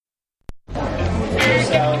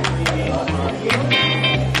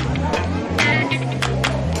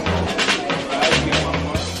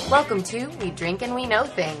Welcome to We Drink and We Know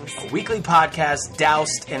Things, a weekly podcast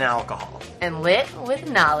doused in alcohol and lit with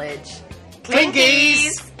knowledge.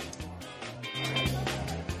 Clinkies!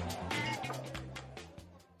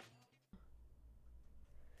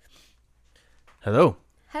 Hello.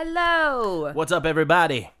 Hello. What's up,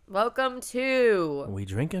 everybody? Welcome to We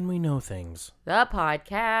Drink and We Know Things. the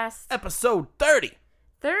podcast Episode 30.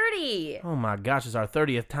 30. Oh my gosh, it's our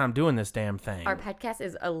 30th time doing this damn thing. Our podcast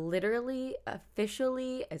is literally,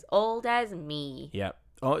 officially as old as me. Yep.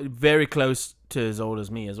 Oh, very close to as old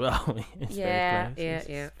as me as well. It's Yeah, very close. yeah, It's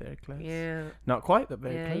yeah. very close. Yeah. Not quite, but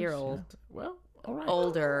very Yeah, close. you're old. Well, all right.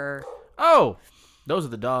 Older. Oh, those are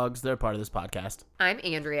the dogs. They're part of this podcast. I'm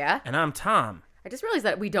Andrea. And I'm Tom. I just realized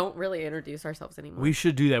that we don't really introduce ourselves anymore. We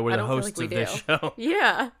should do that. We're I the don't feel hosts like of we this do. show.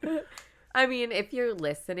 Yeah. I mean, if you're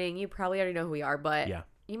listening, you probably already know who we are, but Yeah.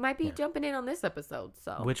 you might be jumping in on this episode,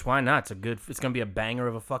 so. Which, why not? It's going to be a banger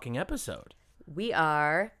of a fucking episode. We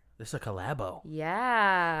are. This is a collabo.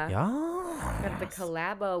 Yeah. Yeah. Got the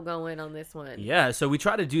collabo going on this one. Yeah, so we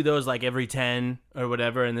try to do those like every 10 or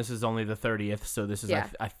whatever, and this is only the 30th, so this is, Yeah.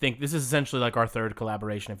 I think, this is essentially like our third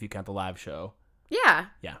collaboration if you count the live show. Yeah.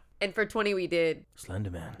 Yeah. And for 20 we did,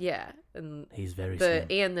 Slenderman. yeah. And He's very the slim.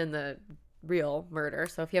 and then the real murder.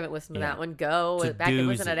 So if you haven't listened to Yeah. that one, go It's a back and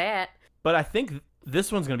listen to doozy. that. But I think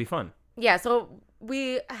this one's going to be fun. Yeah, so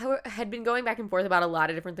we had been going back and forth about a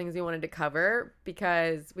lot of different things we wanted to cover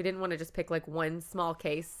because we didn't want to just pick like one small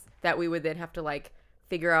case that we would then have to like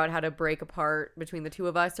figure out how to break apart between the two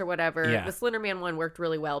of us or whatever. Yeah. The Slender Man one worked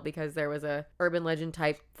really well because there was a urban legend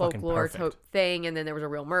type Fucking folklore perfect. thing, and then there was a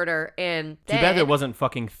real murder. And Too bad there wasn't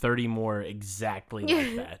fucking 30 more exactly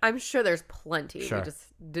like that. I'm sure there's plenty. Sure. We just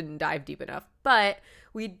didn't dive deep enough. But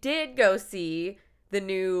we did go see the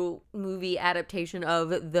new movie adaptation of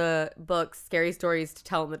the book Scary Stories to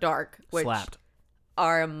Tell in the Dark, which Slapped.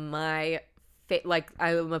 are my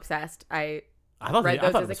I'm obsessed. I I read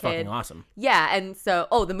those thought as it a was kid. fucking awesome. Yeah, and so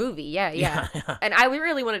the movie, yeah. Yeah. And I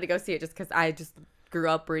really wanted to go see it just because I just grew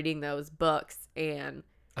up reading those books, and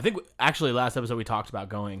I think, actually, last episode we talked about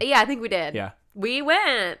going. yeah, I think we did. Yeah. We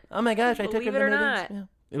went. Oh my gosh, I took Believe him it to or movies. not. Yeah.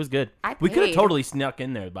 It was good. I We could have paid. totally snuck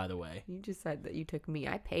in there, by the way. You just said that you took me.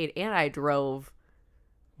 I paid and I drove.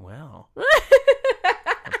 Wow.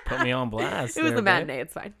 Put me on blast. It was there, the babe. matinee.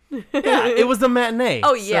 It's fine. Yeah, it was the matinee.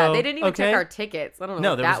 Oh yeah, So, they didn't even okay. check our tickets. I don't know No,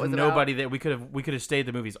 what there that was was nobody about. there. We could have stayed at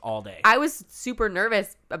the movies all day. I was super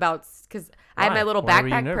nervous about because I had Why? my little Why were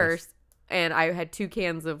you backpack nervous? purse and I had 2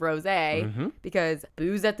 cans of rosé Mhm. because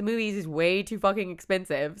booze at the movies is way too fucking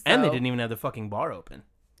expensive. So. And they didn't even have the fucking bar open.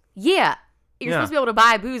 Yeah, you're Yeah. supposed to be able to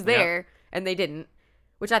buy booze there, and they didn't.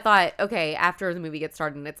 Which I thought, okay, after the movie gets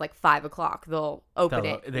started and it's like 5:00, they'll open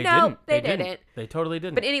it. They no, didn't. they didn't. They totally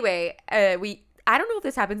didn't. But anyway, I don't know if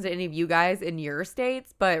this happens to any of you guys in your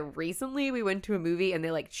states, but recently we went to a movie and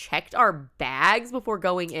they like checked our bags before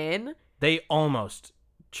going in. They almost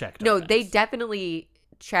checked. No, our they bags. definitely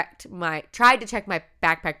tried to check my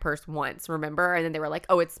backpack purse once, remember? And then they were like,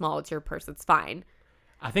 "Oh, it's small, it's your purse, it's fine."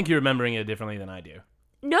 I think you're remembering it differently than I do.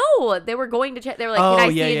 No, they were going to check. They were like, Oh, "Can I yeah,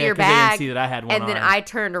 see yeah, into your 'cause they didn't bag?" see that I had one and then on. I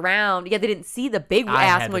turned around. Yeah, they didn't see the big I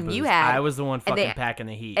ass had the one you booze. had. I was the one And fucking they- packing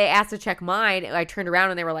the heat. They asked to check mine, and I turned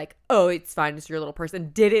around and they were like, "Oh, it's fine, it's your little purse,"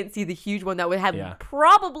 and didn't see the huge one that would have Yeah.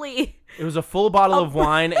 probably. It was a full bottle of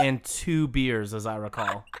wine and 2 beers, as I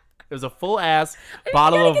recall. It was a full ass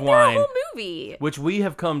bottle You gotta of get through a wine, whole movie. which we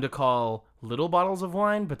have come to call little bottles of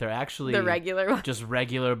wine, but they're actually The regular one. just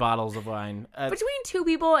regular bottles of wine. Between 2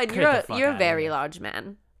 people, and Get you're the a, fuck you're a outta very here. large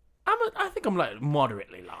man. I think I'm like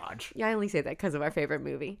moderately large. Yeah, I only say that because of our favorite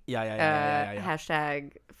movie. Yeah.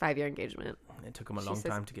 Hashtag 5-year engagement. It took him a She long says,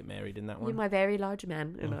 time to get married in that You're one. my very large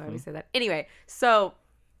man. You know, I Mm-hmm. always say that. Anyway, so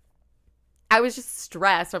I was just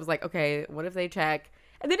stressed. I was like, okay, what if they check?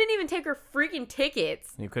 And they didn't even take her freaking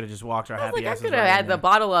tickets. You could have just walked our I was happy like, I asses could have right in had the there.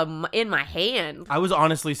 bottle in my hand. I was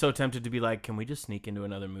honestly so tempted to be like, can we just sneak into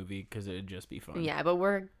another movie? Because it'd just be fun. Yeah, but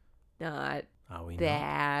we're not Are we not?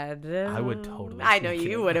 bad. I would totally I know sneak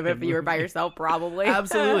in you a would have if fucking you were by movie. yourself, probably.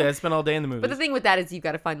 Absolutely. I spent all day in the movies. But the thing with that is you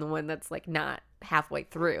got to find the one that's like not halfway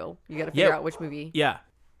through. You got to figure Yeah. out which movie. Yeah.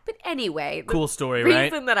 But anyway, Cool story, the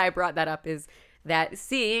right? reason that I brought that up is that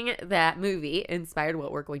seeing that movie inspired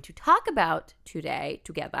what we're going to talk about today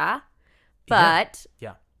together. But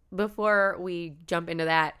Yeah. before we jump into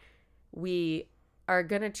that, we are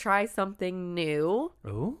going to try something new.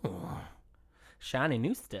 Ooh. Shiny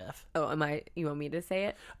new stuff. Oh, you want me to say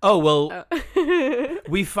it? Oh, well, Oh.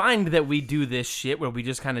 we find that we do this shit where we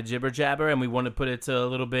just kind of jibber jabber and we want to put it to a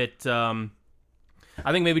little bit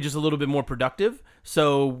I think maybe just a little bit more productive.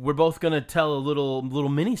 So we're both gonna tell a little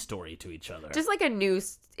mini story to each other. Just like a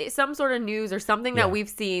news, some sort of news or something that we've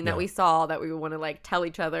seen that we saw that we want to like tell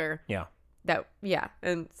each other. Yeah.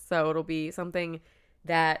 And so it'll be something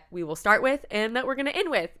that we will start with and that we're gonna end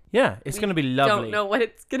with. Yeah, it's gonna be lovely. Don't know what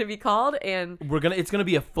it's gonna be called, and it's gonna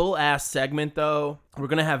be a full ass segment though. We're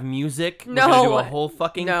gonna have music. No. We're gonna do a whole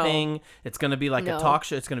fucking No. thing. It's gonna be like a talk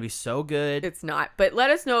show. It's gonna be so good. it's not. But let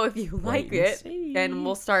us know if you like and it, see. and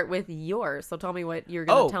we'll start with yours. So tell me what you're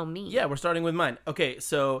gonna tell me. Yeah, we're starting with mine. Okay,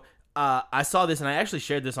 so I saw this and I actually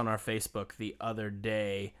shared this on our Facebook the other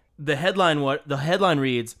day. The headline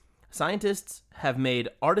reads: Scientists have made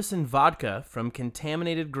artisan vodka from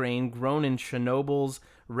contaminated grain grown in Chernobyl's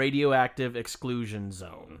radioactive exclusion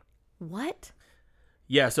zone. What?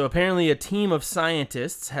 Yeah, so apparently a team of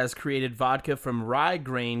scientists has created vodka from rye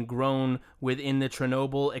grain grown within the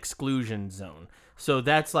Chernobyl exclusion zone. So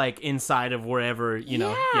that's like inside of wherever, you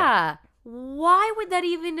know. Yeah. Why would that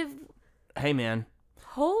even have... Hey, man.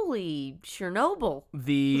 Holy Chernobyl.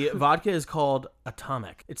 The vodka is called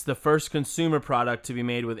Atomic. It's the first consumer product to be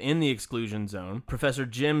made within the exclusion zone. Professor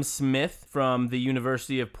Jim Smith from the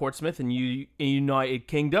University of Portsmouth in United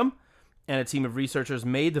Kingdom and a team of researchers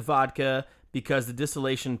made the vodka because the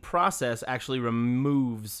distillation process actually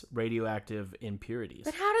removes radioactive impurities.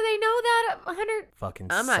 But how do they know that? 100... Fucking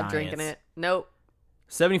I'm not science. drinking it. Nope.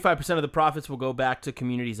 75% of the profits will go back to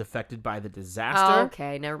communities affected by the disaster. Oh,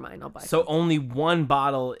 okay, never mind. I'll buy So only one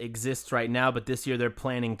bottle exists right now, but this year they're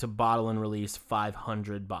planning to bottle and release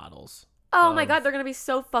 500 bottles. Oh my god, they're gonna be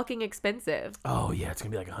so fucking expensive. Oh yeah, it's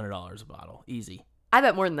gonna be like $100 a bottle, easy. I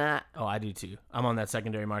bet more than that. Oh, I do too. I'm on that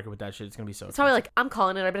secondary market with that shit. It's gonna be so. It's probably like, I'm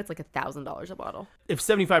calling it, I bet it's like $1,000 a bottle. If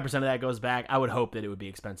 75% of that goes back, I would hope that it would be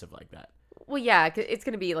expensive like that. Well, yeah, 'cause it's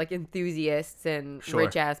gonna be like enthusiasts and Sure.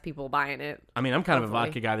 rich ass people buying it. I mean, I'm kind of a Hopefully.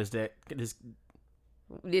 vodka guy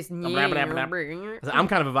This I'm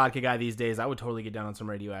kind of a vodka guy these days. I would totally get down on some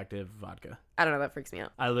radioactive vodka. I don't know, that freaks me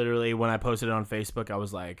out. I literally, when I posted it on Facebook, I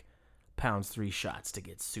was like, pounds 3 shots to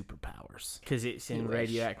get superpowers. Because it's in You wish.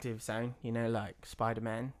 radioactive zone, you know, like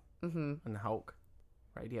Spider-Man Mm-hmm. and the Hulk.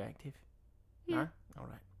 Radioactive. Yeah. No? All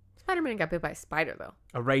right. Spider-Man got bit by a spider though.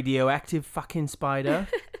 A radioactive fucking spider.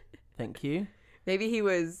 Thank you. Maybe he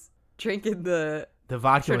was drinking the The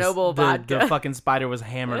vodka Chernobyl the vodka. fucking spider was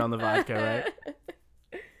hammered on the vodka,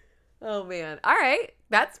 right? Oh man. All right.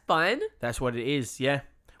 That's fun. That's what it is, yeah.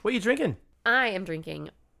 What are you drinking? I am drinking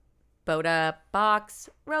Boda Box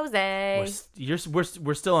Rosé.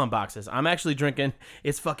 We're still on boxes. I'm actually drinking.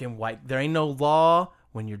 It's fucking white. There ain't no law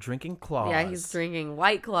when you're drinking Claws. Yeah, he's drinking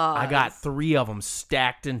White Claws. I got 3 of them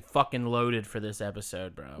stacked and fucking loaded for this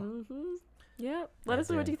episode, bro. Mm-hmm. Yeah. Let I us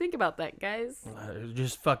know what did. you think about that, guys.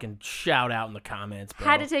 Just fucking shout out in the comments, bro.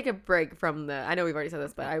 Had to take a break from the. I know we've already said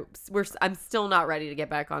this, but I'm still not ready to get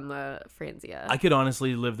back on the Franzia. I could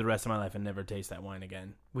honestly live the rest of my life and never taste that wine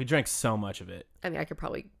again. We drank so much of it, I mean, I could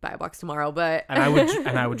probably buy a box tomorrow, but and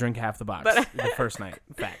I would drink half the box the first night.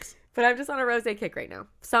 Facts. but I'm just on a rosé kick right now.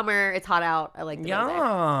 Summer, it's hot out. I like the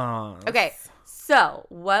rosé. Yeah. Okay, so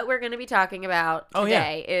what we're going to be talking about Oh, yeah.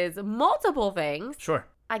 today is multiple things. Sure.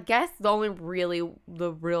 I guess the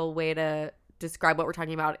real way to describe what we're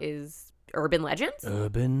talking about is urban legends.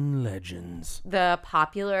 Urban legends. The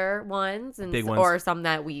popular ones and Big ones. or some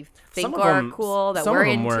that we think Some of are them- cool that some we're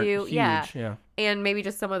of them were into. huge, Yeah. And maybe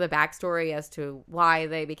just some of the backstory as to why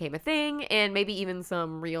they became a thing, and maybe even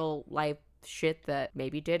some real life shit that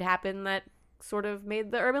maybe did happen that sort of made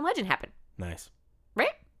the urban legend happen. Nice.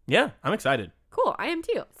 Right? Yeah, I'm excited. Cool, I am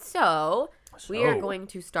too. So we are So- going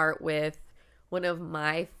to start with one of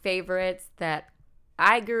my favorites that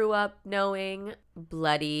I grew up knowing,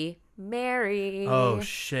 Bloody Mary. Oh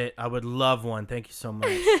shit! I would love one. Thank you so much.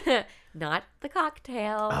 Not the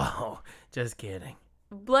cocktail. Oh, just kidding.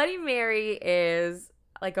 Bloody Mary is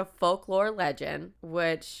like a folklore legend,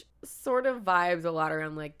 which sort of vibes a lot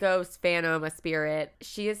around like ghost, phantom, a spirit.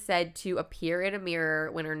 She is said to appear in a mirror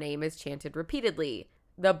when her name is chanted repeatedly.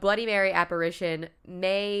 The Bloody Mary apparition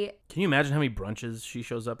may... Can you imagine how many brunches she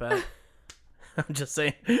shows up at? I'm just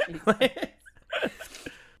saying.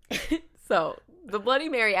 So, the Bloody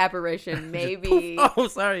Mary apparition may be... Oh,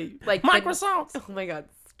 sorry. like Microsoft. Oh my god,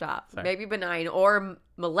 stop. Sorry. Maybe benign or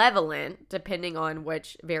malevolent, depending on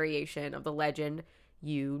which variation of the legend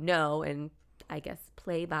you know and I guess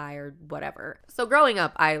play by or whatever. So growing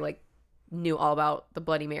up, I like knew all about the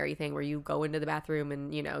Bloody Mary thing where you go into the bathroom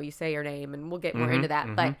and, you know, you say your name, and we'll get more into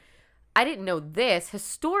that. But I didn't know this.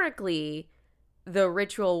 Historically, the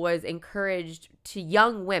ritual was encouraged to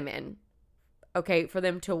young women, okay, for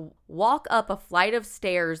them to walk up a flight of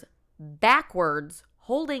stairs backwards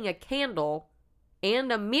holding a candle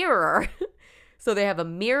and a mirror So they have a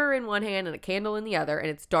mirror in one hand and a candle in the other, and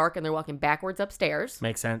it's dark, and they're walking backwards upstairs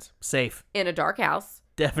Makes sense. Safe. in a dark house.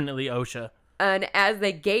 Definitely OSHA. And as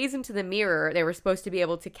they gaze into the mirror, they were supposed to be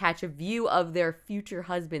able to catch a view of their future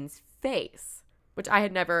husband's face, which I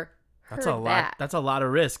had never heard That's a lot. that. That's a lot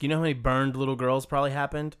of risk. You know how many burned little girls probably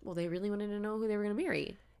happened? Well, they really wanted to know who they were going to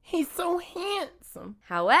marry. He's so handsome.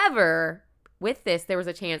 However, with this, there was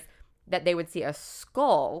a chance that they would see a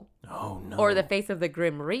skull Oh no. or the face of the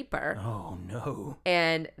Grim Reaper. Oh no.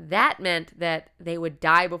 And that meant that they would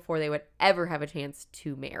die before they would ever have a chance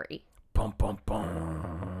to marry, Bum bum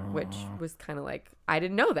bum. which was kind of like, I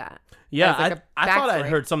didn't know that. Yeah, As, like, a I thought I'd backstory.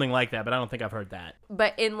 heard something like that, but I don't think I've heard that.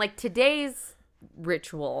 But in like today's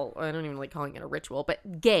ritual, I don't even like calling it a ritual,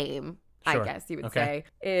 but game, Sure. I guess you would Okay.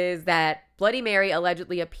 say, is that Bloody Mary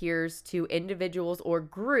allegedly appears to individuals or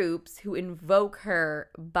groups who invoke her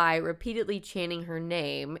by repeatedly chanting her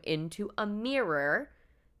name into a mirror,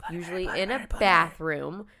 usually in a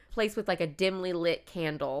bathroom, placed with like a dimly lit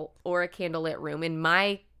candle or a candlelit room. In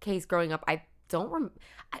my case growing up, I don't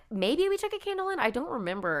maybe we took a candle in. I don't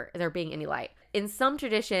remember there being any light. In some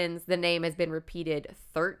traditions, the name has been repeated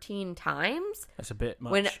 13 times. That's a bit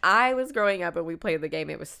much. When I was growing up and we played the game,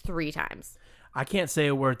 it was 3 times. I can't say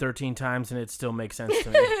a word 13 times and it still makes sense to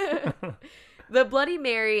me. The Bloody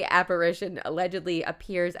Mary apparition allegedly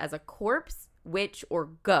appears as a corpse, witch, or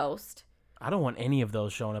ghost I don't want any of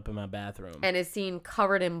those showing up in my bathroom. and is seen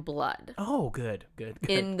covered in blood Oh, good.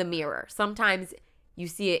 in the mirror. Sometimes you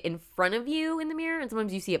see it in front of you in the mirror, and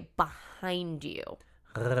sometimes you see it behind you,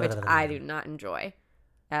 which I do not enjoy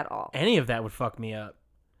at all. Any of that would fuck me up.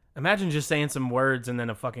 Imagine just saying some words and then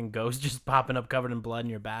a fucking ghost just popping up covered in blood in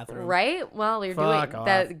your bathroom. Right? Well, you're Fuck doing off.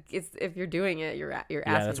 that. If you're doing it, you're asking.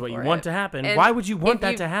 Yeah, that's what you for want it. to happen. And Why would you want if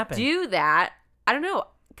that you to happen? Do that? I don't know,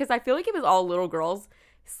 because I feel like it was all little girls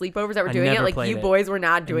sleepovers that were I doing it. never Like played you it. boys were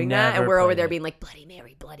not doing that, and never we're over played there it. being like Bloody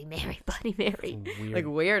Mary, Bloody Mary, Bloody Mary, Weird. like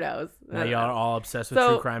weirdos. I Now don't y'all are know. all obsessed with So-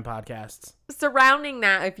 true crime podcasts. Surrounding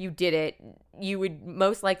that, if you did it, you would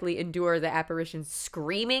most likely endure the apparition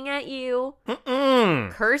screaming at you,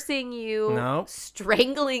 Mm-mm. cursing you, Nope.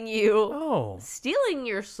 strangling you, Oh. stealing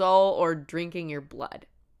your soul, or drinking your blood.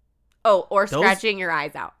 Oh, or Those- scratching your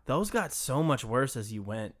eyes out. Those got so much worse as you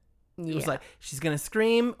went. Yeah. It was like, she's going to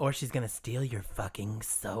scream or she's going to steal your fucking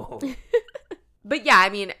soul. But yeah, I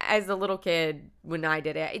mean, as a little kid, when I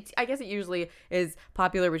did it, I guess it usually is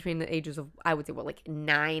popular between the ages of, I would say, what, like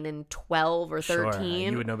 9 and 12 or 13.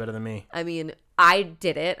 Sure, you would know better than me. I mean, I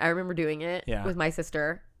did it. I remember doing it Yeah. with my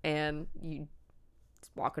sister. And you just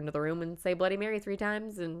walk into the room and say Bloody Mary 3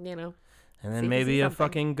 times and, you know. And See then if you maybe see a something.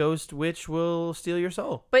 fucking ghost witch will steal your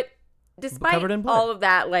soul. But despite Covered in blood. all of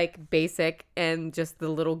that, like, basic and just the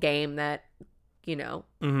little game that, you know,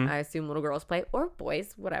 Mm-hmm. I assume little girls play, or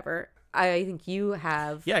boys, whatever, I think you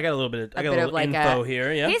have Yeah, I got a little bit. I got a bit little of, like, info a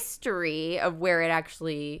here. Yeah. history of where it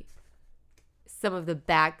actually, some of the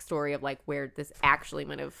backstory of, like, where this actually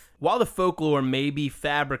might have. While the folklore may be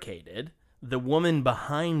fabricated, the woman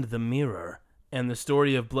behind the mirror and the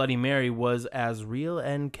story of Bloody Mary was as real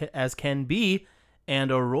and as can be,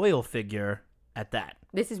 and a royal figure at that.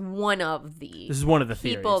 This is one of the This is one of the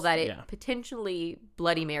people theories. that it yeah. potentially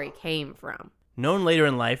Bloody Mary came from. Known later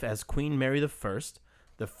in life as Queen Mary I,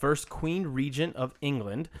 the first Queen Regent of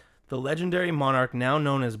England, the legendary monarch now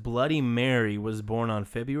known as Bloody Mary was born on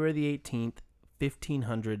February the 18th,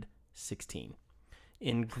 1516.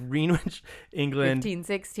 In Greenwich, England.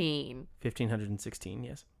 1516. 1516,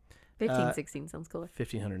 yes. 1516 sounds cooler.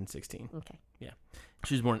 1516. Okay.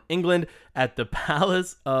 She was born in England at the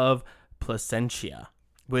Palace of Placentia,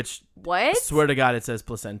 which, What? swear to God, it says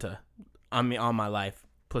placenta. On my life,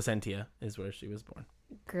 Placentia is where she was born.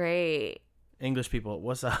 Great. English people,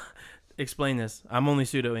 what's up? Explain this. I'm only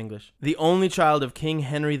pseudo-English. The only child of King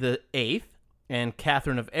Henry VIII and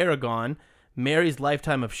Catherine of Aragon, Mary's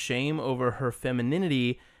lifetime of shame over her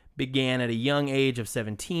femininity began at a young age of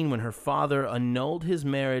 17 when her father annulled his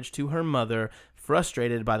marriage to her mother,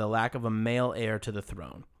 frustrated by the lack of a male heir to the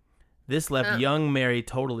throne. This left young Mary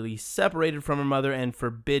totally separated from her mother and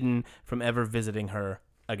forbidden from ever visiting her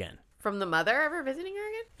again. From the mother ever visiting her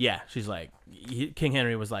again? Yeah, she's like, King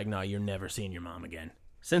Henry was like, no, you're never seeing your mom again.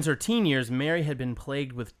 Since her teen years, Mary had been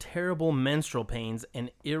plagued with terrible menstrual pains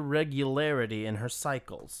and irregularity in her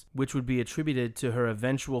cycles, which would be attributed to her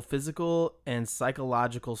eventual physical and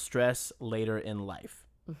psychological stress later in life.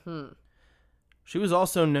 Mm-hmm. She was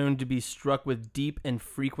also known to be struck with deep and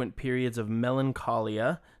frequent periods of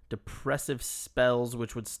melancholia, depressive spells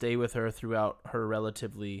which would stay with her throughout her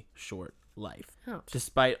relatively short life. Oh.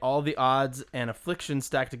 Despite all the odds and afflictions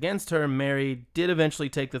stacked against her, Mary did eventually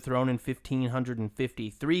take the throne in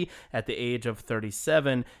 1553 at the age of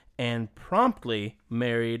 37, and promptly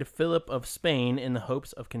married Philip of Spain in the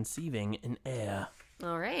hopes of conceiving an heir.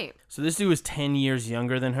 All right. So this dude was 10 years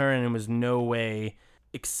younger than her and was no way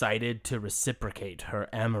excited to reciprocate her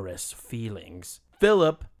amorous feelings.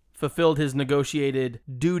 Philip fulfilled his negotiated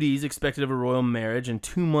duties expected of a royal marriage, and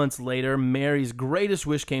 2 months later, Mary's greatest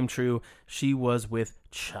wish came true. She was with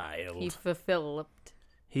child. He fulfilled.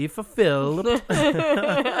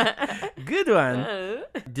 Good one.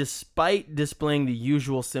 Despite displaying the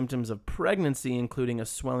usual symptoms of pregnancy, including a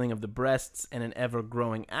swelling of the breasts and an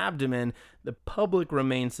ever-growing abdomen, the public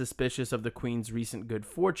remained suspicious of the Queen's recent good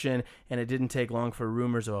fortune, and it didn't take long for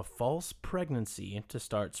rumors of a false pregnancy to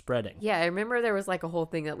start spreading. Yeah, I remember there was like a whole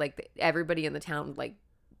thing that like everybody in the town like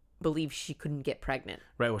believed she couldn't get pregnant.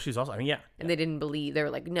 Right, well, she's also, And they didn't believe, they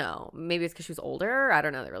were like, no, maybe it's because she was older. I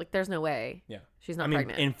don't know. They were like, there's no way. Yeah. She's not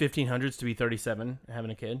pregnant. In 1500s to be 37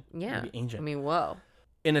 having a kid. Yeah. Maybe ancient. I mean, whoa.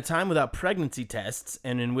 In a time without pregnancy tests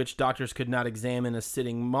and in which doctors could not examine a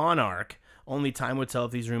sitting monarch, only time would tell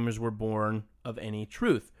if these rumors were born of any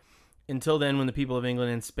truth. Until then, the people of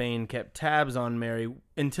England and Spain kept tabs on Mary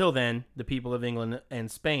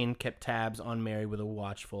with a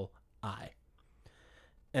watchful eye.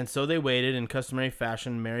 And so they waited. In customary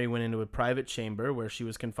fashion, Mary went into a private chamber where she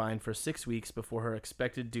was confined for 6 weeks before her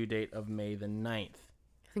expected due date of May the 9th.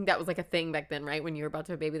 I think that was like a thing back then, right? When you were about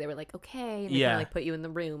to have a baby, they were like, okay. And they kind of like put you in the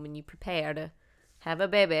room and you prepare to have a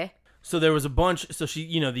baby. So there was a bunch. So she,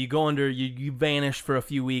 you go under, you vanish for a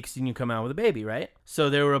few weeks and you come out with a baby, right? So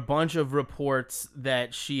there were a bunch of reports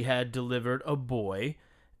that she had delivered a boy,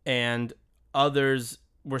 and others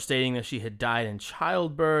were stating that she had died in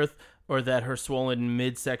childbirth, or that her swollen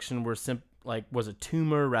midsection was a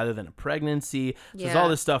tumor rather than a pregnancy. So there's all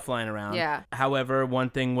this stuff flying around. Yeah. However, one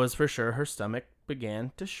thing was for sure, her stomach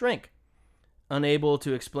began to shrink. Unable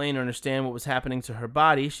to explain or understand what was happening to her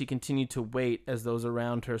body, she continued to wait as those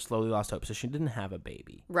around her slowly lost hope. So she didn't have a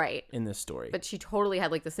baby. Right. In this story. But she totally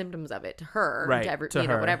had like the symptoms of it to her. Right. To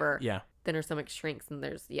her. Whatever. Yeah. Then her stomach shrinks and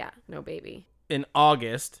there's, no baby. In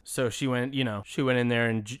August, so she went in there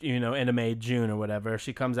in, end of May, June or whatever.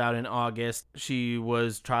 She comes out in August. She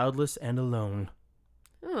was childless and alone.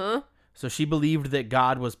 So she believed that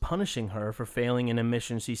God was punishing her for failing in a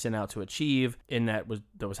mission she sent out to achieve, that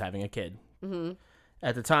was having a kid. Mm-hmm.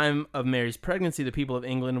 At the time of Mary's pregnancy, the people of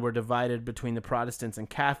England were divided between the Protestants and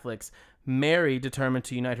Catholics. Mary, determined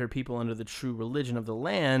to unite her people under the true religion of the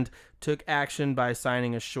land, took action by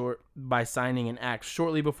signing an act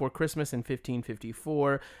shortly before Christmas in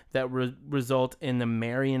 1554 that would result in the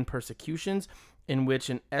Marian persecutions, in which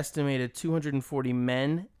an estimated 240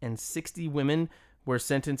 men and 60 women were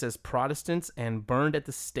sentenced as Protestants and burned at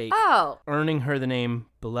the stake, earning her the name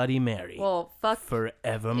Bloody Mary. Well, fuck.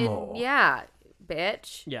 Forevermore. Yeah,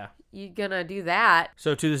 bitch. Yeah. You gonna do that.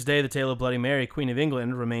 So to this day, the tale of Bloody Mary, Queen of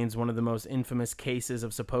England, remains one of the most infamous cases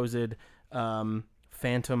of supposed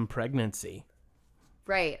phantom pregnancy.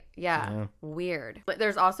 Right. Yeah. Weird. But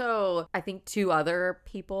there's also, I think, 2 other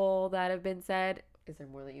people that have been said. Is there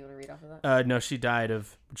more that you want to read off of that? No, she died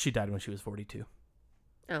when she was 42.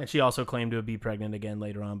 Oh. And she also claimed to be pregnant again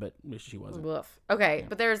later on, but she wasn't. Woof. Okay,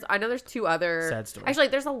 but I know there's 2 other sad stories. Actually,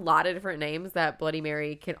 there's a lot of different names that Bloody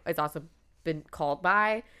Mary is also been called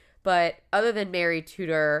by, but other than Mary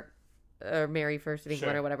Tudor or Mary First of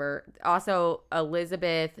England or whatever, also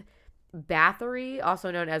Elizabeth Bathory, also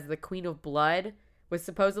known as the Queen of Blood, was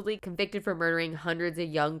supposedly convicted for murdering hundreds of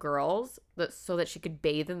young girls so that she could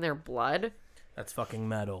bathe in their blood. That's fucking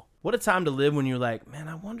metal. What a time to live when you're like, man,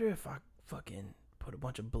 I wonder if I fucking put a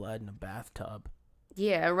bunch of blood in a bathtub.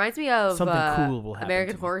 Yeah, it reminds me of something cool will happen.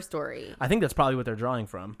 American Horror Story. I think that's probably what they're drawing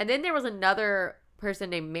from. And then there was another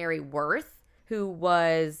person named Mary Worth, who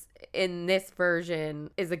was, in this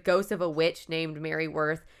version, is a ghost of a witch named Mary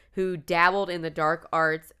Worth, who dabbled in the dark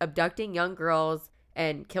arts, abducting young girls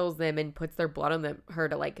and kills them and puts their blood on her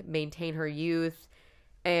to like maintain her youth.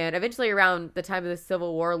 And eventually, around the time of the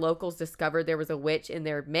Civil War, locals discovered there was a witch in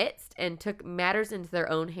their midst and took matters into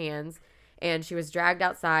their own hands. And she was dragged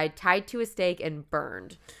outside, tied to a stake, and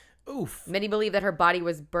burned. Oof. Many believe that her body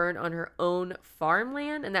was burned on her own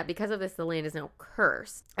farmland, and that because of this, the land is now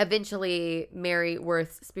cursed. Eventually, Mary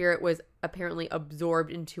Worth's spirit was apparently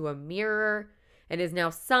absorbed into a mirror and is now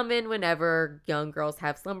summoned whenever young girls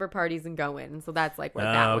have slumber parties and go in. So that's like where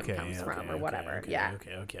that one comes from or whatever.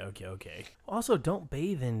 Okay. Also, don't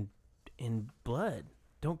bathe in blood.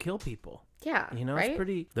 Don't kill people. Yeah. It's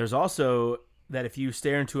pretty... There's also... that if you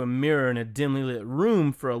stare into a mirror in a dimly lit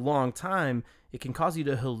room for a long time, it can cause you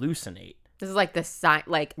to hallucinate. This is like the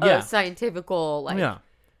scientifical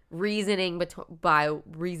reasoning by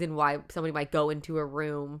reason why somebody might go into a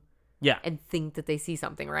room Yeah. And think that they see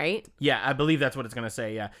something, right? Yeah, I believe that's what it's going to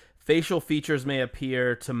say, yeah. Facial features may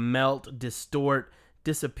appear to melt, distort,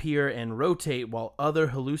 disappear, and rotate, while other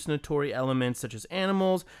hallucinatory elements such as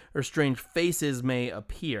animals or strange faces may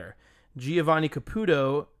appear. Giovanni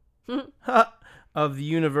Caputo of the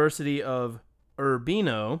University of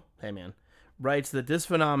Urbino, writes that this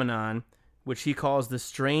phenomenon, which he calls the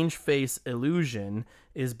strange face illusion,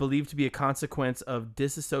 is believed to be a consequence of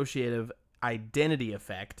dissociative identity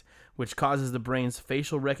effect, which causes the brain's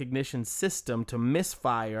facial recognition system to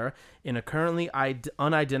misfire in a currently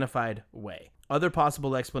unidentified way. Other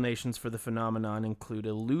possible explanations for the phenomenon include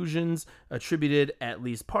illusions attributed, at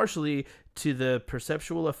least partially, to the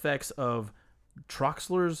perceptual effects of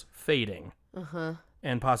Troxler's fading.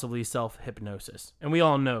 And possibly self-hypnosis. And we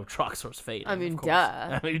all know Troxler's fading. I mean, of course.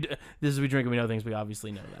 duh. I mean, this is We Drink and We Know Things. We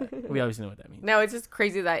obviously know that. We obviously know what that means. No, it's just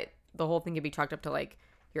crazy that the whole thing could be chalked up to, like,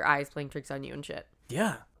 your eyes playing tricks on you and shit.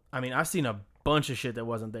 Yeah. I mean, I've seen a bunch of shit that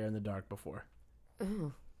wasn't there in the dark before.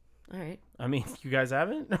 Ooh. All right. I mean, you guys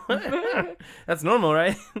haven't? That's normal,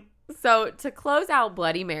 right? So, to close out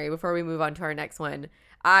Bloody Mary, before we move on to our next one,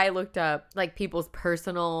 I looked up, like, people's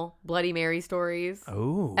personal Bloody Mary stories.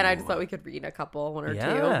 Oh. And I just thought we could read a couple, one or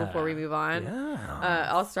two, before we move on. Yeah.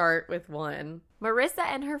 I'll start with one. Marissa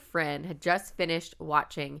and her friend had just finished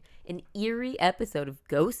watching an eerie episode of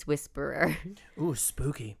Ghost Whisperer. Ooh,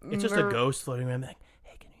 spooky. It's just a ghost floating around like,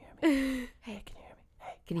 hey, can you hear me? Hey, can you hear me?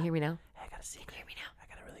 Hey, Can you hear me now? I got a secret. Can you hear me now? I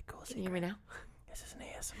got a really cool secret. Can you hear me now? This is an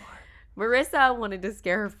ASMR. Marissa wanted to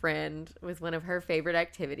scare her friend with one of her favorite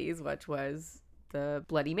activities, which was the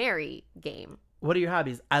Bloody Mary game. What are your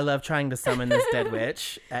hobbies? I love trying to summon this dead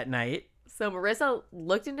witch at night. So Marissa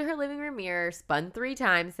looked into her living room mirror, spun 3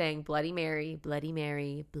 times, saying, Bloody Mary, Bloody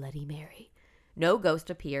Mary, Bloody Mary. No ghost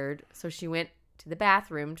appeared, so she went to the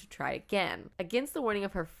bathroom to try again. Against the warning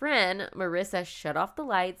of her friend, Marissa shut off the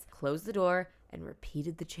lights, closed the door, and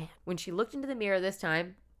repeated the chant. When she looked into the mirror this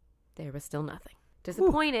time, there was still nothing.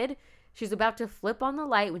 Disappointed, she was about to flip on the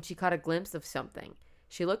light when she caught a glimpse of something.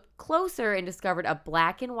 She looked closer and discovered a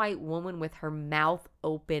black and white woman with her mouth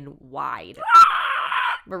open wide.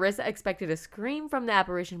 Marissa expected a scream from the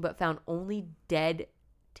apparition, but found only dead,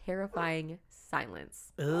 terrifying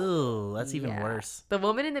silence. Ooh, that's even worse. The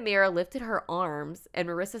woman in the mirror lifted her arms, and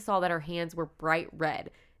Marissa saw that her hands were bright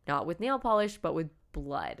red, not with nail polish, but with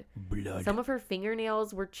blood. Some of her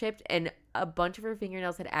fingernails were chipped, and a bunch of her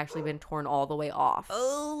fingernails had actually been torn all the way off.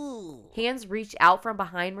 Oh. Hands reached out from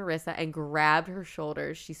behind Marissa and grabbed her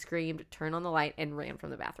shoulders. She screamed, turned on the light, and ran from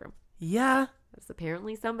the bathroom. Yeah. That's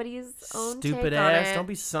apparently somebody's own Stupid take on ass. it. Don't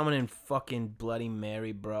be summoning fucking Bloody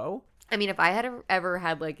Mary, bro. I mean, if I had ever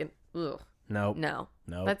had like an... Ugh. Nope. No.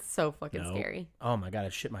 Nope. That's so fucking Nope. scary. Oh my god,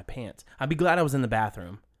 I'd shit my pants. I'd be glad I was in the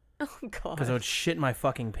bathroom. Oh, God. Because I would shit my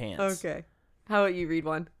fucking pants. Okay. How about you read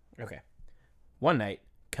one? Okay. One night,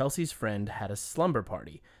 Kelsey's friend had a slumber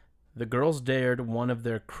party. The girls dared one of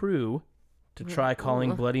their crew to try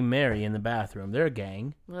calling Bloody Mary in the bathroom. They're a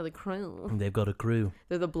gang. Well, the crew. And they've got a crew.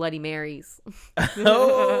 They're the Bloody Marys.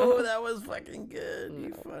 Oh, that was fucking good.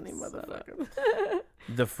 You funny motherfucker.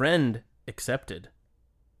 The friend accepted,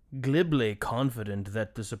 glibly confident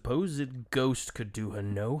that the supposed ghost could do her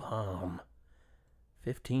no harm.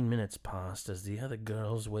 15 minutes passed as the other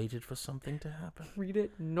girls waited for something to happen. Read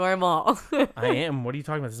it normal. I am. What are you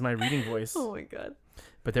talking about? This is my reading voice. Oh, my God.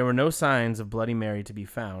 But there were no signs of Bloody Mary to be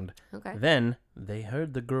found. Okay. Then they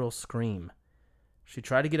heard the girl scream. She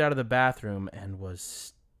tried to get out of the bathroom and was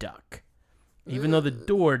stuck, even though the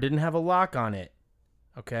door didn't have a lock on it.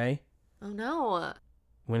 Okay? Oh, no.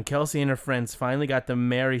 When Kelsey and her friends finally got the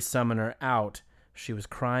Mary summoner out, she was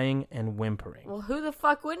crying and whimpering. Well, who the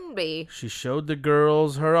fuck wouldn't be? She showed the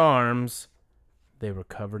girls her arms. They were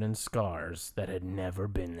covered in scars that had never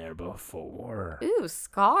been there before. Ooh,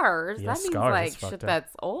 scars. Yeah, that means scars. like It's fucked shit up.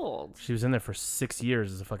 that's old. She was in there for 6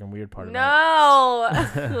 years is a fucking weird part of No.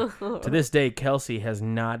 it. To this day, Kelsey has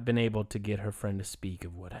not been able to get her friend to speak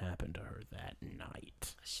of what happened to her that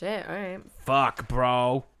night. Shit, all right. Fuck,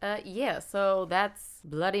 bro. Yeah, so that's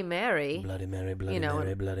Bloody Mary. Bloody Mary, Bloody You know,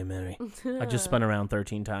 Mary, Bloody Mary. I just spun around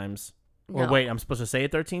 13 times. Or No. wait, I'm supposed to say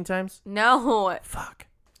it 13 times? No. Fuck.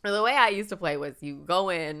 The way I used to play was you go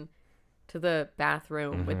in to the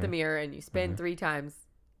bathroom with the mirror and you spin 3 times.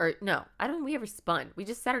 Or no, I don't think we ever spun. We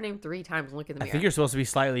just said her name 3 times and look in the I mirror. think you're supposed to be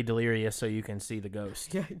slightly delirious so you can see the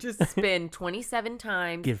ghost. Yeah, just spin 27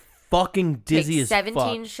 times. Get fucking dizzy take as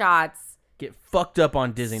 17 fuck. shots. Get fucked up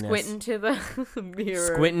on dizziness. Squint into the mirror.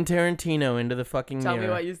 Squinting Tarantino into the fucking Tell mirror.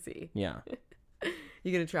 me what you see. Yeah.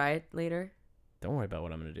 You gonna try it later? Don't worry about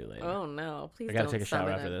what I'm going to do later. Oh no, please I gotta don't take a shower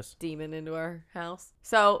summon after this. demon into our house.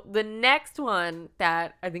 So the next one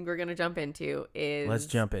that I think we're going to jump into is... Let's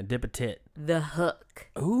jump in. Dip a tit. The Hook.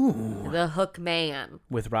 Ooh. The Hook Man.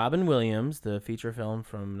 With Robin Williams, the feature film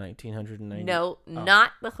from 1990. No,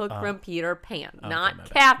 not The Hook from Peter Pan. Okay, not my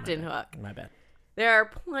bad, Captain my bad, Hook. My bad. There are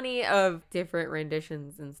plenty of different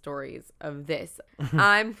renditions and stories of this.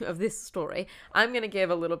 Of this story. I'm going to give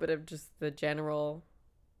a little bit of just the general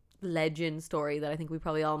legend story that I think we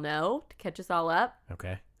probably all know to catch us all up.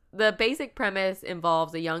 Okay. The basic premise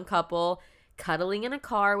involves a young couple cuddling in a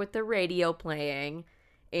car with the radio playing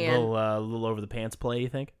and little over the pants play, you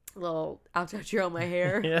think? little I'll touch you on my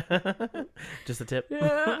hair. Yeah. Just a tip.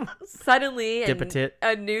 Yeah. Suddenly, Dip a tit.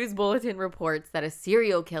 a news bulletin reports that a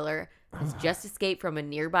serial killer has just escaped from a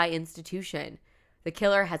nearby institution. The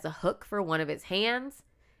killer has a hook for one of his hands,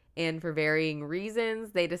 and for varying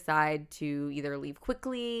reasons, they decide to either leave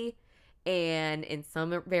quickly, and in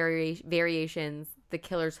some variations, the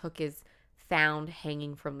killer's hook is found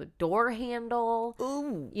hanging from the door handle.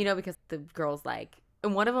 Ooh. You know, because the girl's like,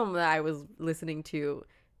 and one of them that I was listening to,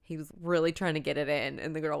 he was really trying to get it in,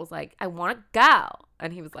 and the girl was like, I want to go.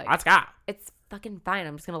 And he was like, Let's go. it's fucking fine.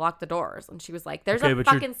 I'm just going to lock the doors. And she was like, there's Okay, a but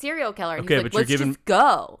you're- fucking serial killer. And Okay, he's like, but you're let's giving- just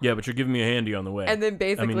go. Yeah, but you're giving me a handy on the way. And then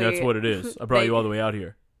basically... I mean, that's what it is. I brought you all the way out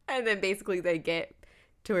here. And then basically they get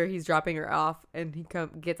to where he's dropping her off, and he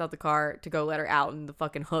gets out the car to go let her out, and the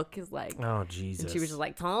fucking hook is like... Oh, Jesus. And she was just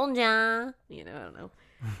like, told ya. You know, I don't know.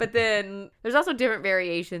 But then there's also different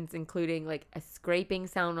variations, including like a scraping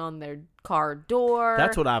sound on their car door.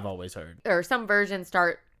 That's what I've always heard. Or some versions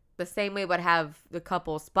start the same way, but have the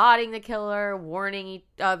couple spotting the killer, warning each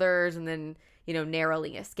others, and then, you know,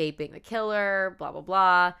 narrowly escaping the killer, blah, blah,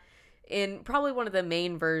 blah. In probably one of the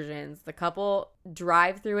main versions, the couple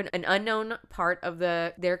drive through an unknown part of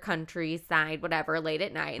their countryside, whatever, late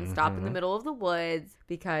at night and stop in the middle of the woods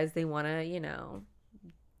because they want to, you know,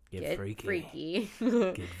 get freaky.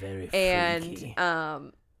 Get very freaky.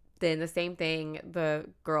 And then the same thing, the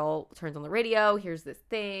girl turns on the radio, hears this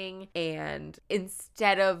thing, and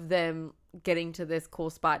instead of them getting to this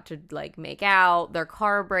cool spot to like make out, their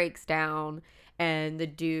car breaks down, and the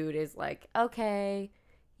dude is like, okay,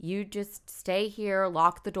 you just stay here,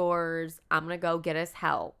 lock the doors, I'm gonna go get us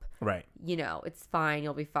help. Right. You know, it's fine,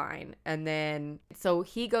 you'll be fine. And then so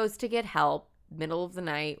he goes to get help, middle of the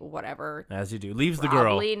night, whatever. As you do. Leaves the girl.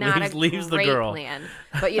 Probably not leaves a the great girl. plan.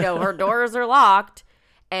 But, you know, her doors are locked,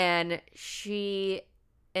 and she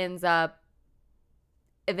ends up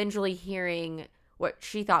eventually hearing what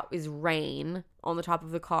she thought was rain on the top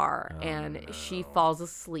of the car, and she falls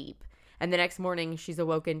asleep. And the next morning, she's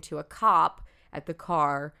awoken to a cop at the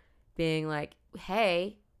car being like,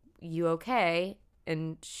 hey, you okay?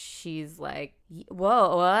 And she's like,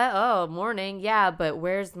 whoa, what? Oh, morning. Yeah, but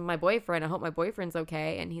where's my boyfriend? I hope my boyfriend's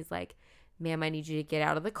okay. And he's like, ma'am, I need you to get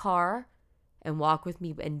out of the car and walk with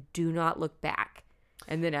me and do not look back.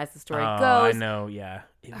 And then as the story goes, I know, yeah.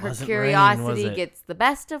 It her wasn't curiosity rain, was it? gets the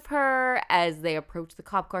best of her. As they approach the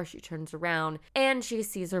cop car, she turns around and she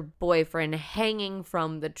sees her boyfriend hanging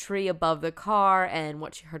from the tree above the car. And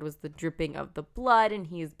what she heard was the dripping of the blood. And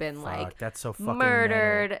he's been Fuck, that's so fucking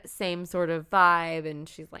murdered. metal. Same sort of vibe. And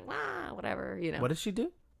she's like, ah, whatever, you know. What does she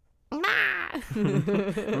do? Ah.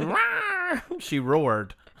 She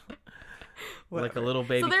roared. Like a little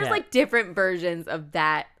baby So there's cat. like different versions of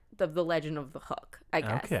that, of the legend of the hook, I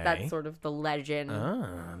guess. Okay. That's sort of the legend.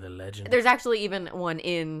 The legend. There's actually even one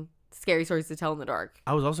in Scary Stories to Tell in the Dark.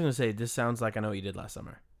 I was also going to say, this sounds like I Know What You Did Last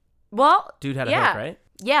Summer. Well, Dude had a yeah. hook, right?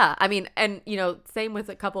 Yeah, I mean, and, you know, same with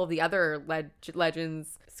a couple of the other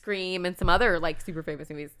legends, Scream, and some other, like, super famous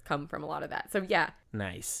movies come from a lot of that. So, yeah.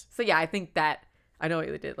 Nice. So, yeah, I think that I Know What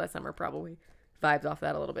You Did Last Summer probably vibes off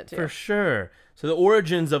that a little bit, too. For sure. So the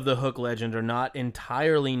origins of the hook legend are not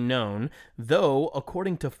entirely known, though,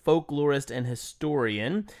 according to folklorist and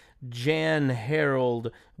historian Jan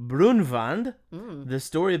Harold Brunvand, the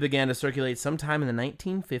story began to circulate sometime in the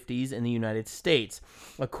 1950s in the United States.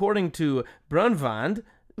 According to Brunvand,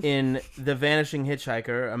 in The Vanishing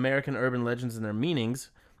Hitchhiker, American Urban Legends and Their Meanings,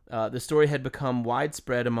 the story had become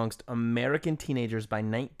widespread amongst American teenagers by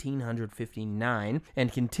 1959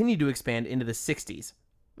 and continued to expand into the 60s.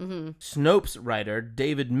 Snopes writer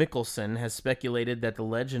David Mickelson has speculated that the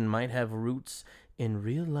legend might have roots in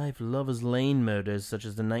real-life Lover's Lane murders, such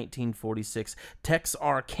as the 1946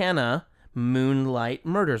 Texarkana Moonlight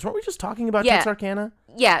murders. Weren't we just talking about Yeah. Texarkana?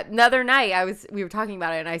 Yeah, the other night we were talking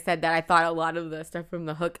about it, and I said that I thought a lot of the stuff from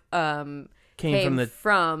the hook came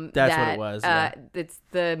from That's that, what it was, yeah. It's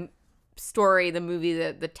the story, the movie,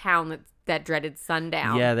 the town that dreaded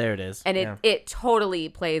sundown. Yeah, there it is. And Yeah. it totally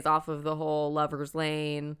plays off of the whole Lover's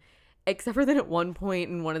Lane Except for that at one point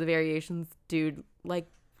in one of the variations, dude, like,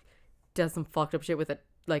 does some fucked up shit with a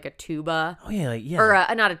tuba. Oh, yeah, like, yeah.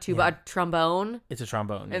 Or not a tuba, a trombone. It's a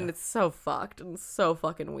trombone, And it's so fucked and so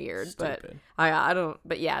fucking weird. Stupid. But I don't,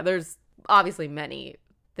 but yeah, there's obviously many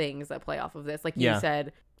things that play off of this. Like you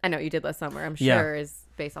said, I know you did last summer, I'm sure is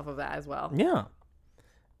based off of that as well. Yeah.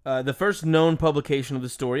 The first known publication of the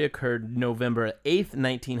story occurred November 8th,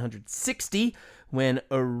 1960, when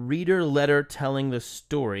a reader letter telling the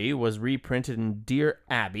story was reprinted in Dear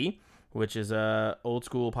Abby, which is a old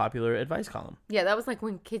school popular advice column. Yeah, that was like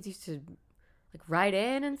when kids used to like write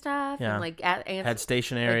in and stuff. Yeah. And like had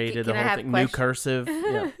stationery, like, did the whole thing, new cursive.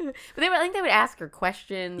 Yeah. But I think they would ask her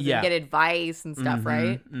questions and get advice and stuff,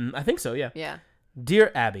 right? I think so, yeah. Yeah.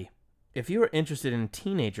 Dear Abby, if you are interested in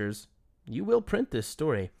teenagers, you will print this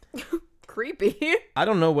story. Creepy. I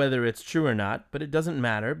don't know whether it's true or not, but it doesn't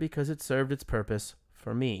matter because it served its purpose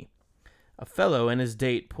for me. A fellow and his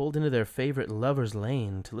date pulled into their favorite lover's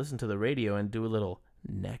lane to listen to the radio and do a little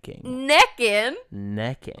necking. Necking.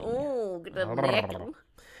 Oh, good necking.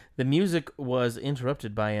 The music was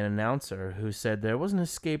interrupted by an announcer who said there was an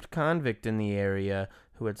escaped convict in the area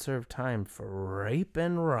who had served time for rape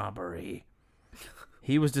and robbery.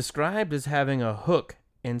 He was described as having a hook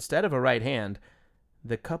instead of a right hand.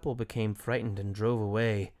 The couple became frightened and drove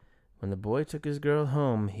away. When the boy took his girl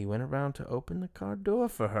home, he went around to open the car door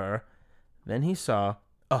for her. Then he saw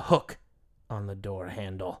a hook on the door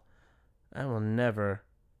handle. I will never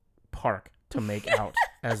park to make out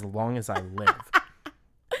as long as I live.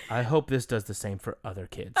 I hope this does the same for other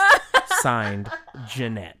kids. Signed,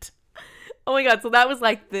 Jeanette. Oh my god, so that was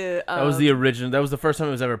like the... that was the original. That was the first time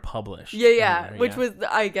it was ever published. Yeah. Anywhere, Which was,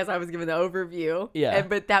 I guess I was given the overview. Yeah.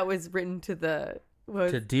 But that was written to the...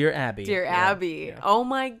 To Dear Abby. Dear Abby. Yeah. Oh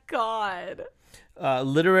my god.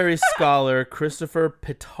 Literary scholar Christopher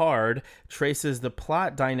Pittard traces the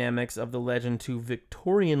plot dynamics of the legend to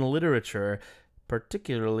Victorian literature,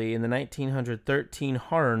 particularly in the 1913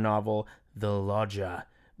 horror novel The Lodger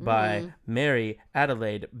by Mary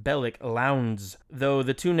Adelaide Belloc Lowndes. Though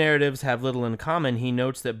the two narratives have little in common, he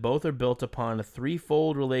notes that both are built upon a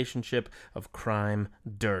threefold relationship of crime,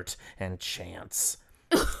 dirt, and chance.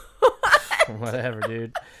 Whatever,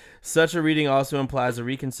 dude. Such a reading also implies a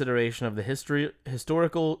reconsideration of the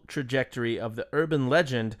historical trajectory of the urban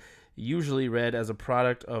legend, usually read as a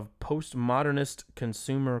product of postmodernist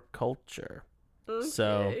consumer culture. Okay.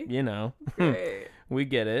 So, we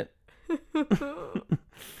get it.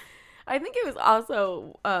 I think it was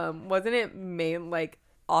also, wasn't it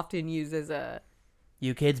often used as a...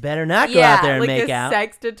 You kids better not go out there and make out.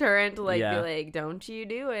 Sex deterrent to be like, don't you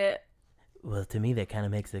do it. Well, to me, that kind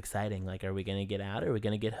of makes it exciting. Like, are we going to get out? Are we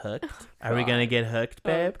going to get hooked? Are we going to get hooked,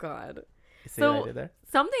 babe? Oh, God. You see what I did there?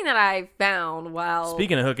 Something that I found while...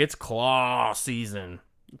 Speaking of hook, it's claw season.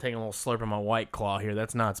 I'm taking a little slurp of my White Claw here.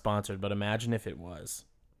 That's not sponsored, but imagine if it was.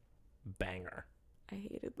 Banger. I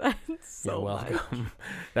hated that so You're welcome. much.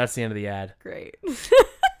 That's the end of the ad. Great.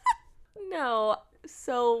 No.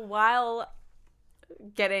 So while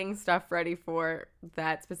getting stuff ready for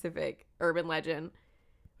that specific urban legend...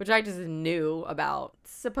 which I just knew about.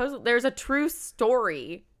 Suppose there's a true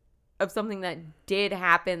story of something that did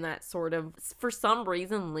happen that sort of, for some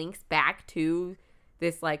reason, links back to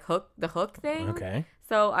this the hook thing. Okay.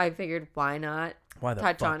 So I figured, why not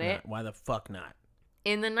touch on it? Why the fuck not?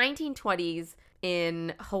 In the 1920s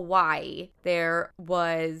in Hawaii, there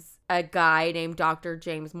was a guy named Dr.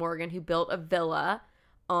 James Morgan who built a villa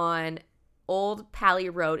on Old Pali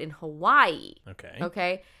Road in Hawaii.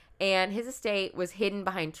 Okay. And his estate was hidden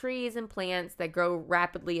behind trees and plants that grow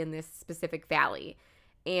rapidly in this specific valley.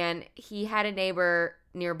 And he had a neighbor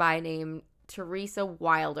nearby named Teresa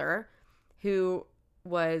Wilder, who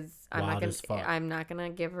was... I'm not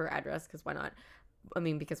gonna give her address because why not? I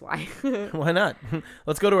mean, because why? Why not?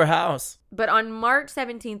 Let's go to her house. But on March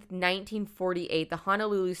 17th, 1948, the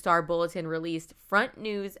Honolulu Star Bulletin released front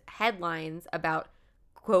news headlines about,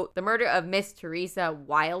 quote, the murder of Miss Teresa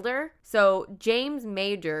Wilder. So James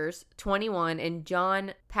Majors, 21, and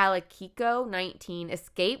John Palakiko, 19,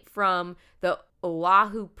 escaped from the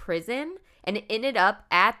Oahu prison and ended up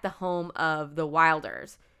at the home of the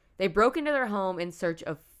Wilders. They broke into their home in search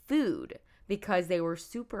of food because they were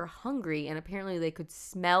super hungry, and apparently they could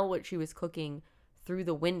smell what she was cooking through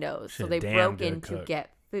the windows. So they broke in to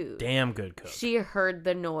get food. Damn good cook. She heard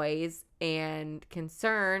the noise and,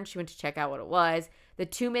 concerned, she went to check out what it was. The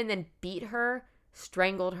two men then beat her,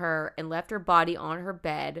 strangled her, and left her body on her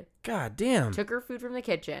bed. God damn. Took her food from the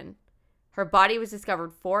kitchen. Her body was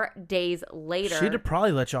discovered 4 days later. She'd have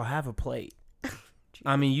probably let y'all have a plate.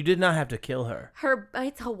 I mean, you did not have to kill her.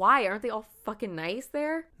 It's Hawaii. Aren't they all fucking nice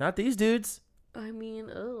there? Not these dudes. I mean,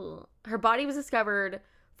 ugh. Her body was discovered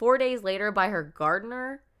 4 days later by her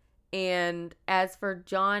gardener. And as for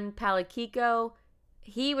John Palikiko,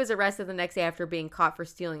 he was arrested the next day after being caught for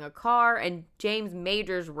stealing a car. And James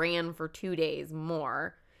Majors ran for 2 days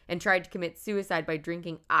more and tried to commit suicide by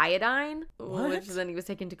drinking iodine, which then he was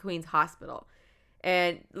taken to Queen's Hospital.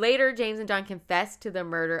 And later, James and John confessed to the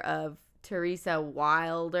murder of Teresa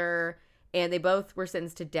Wilder, and they both were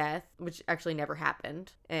sentenced to death, which actually never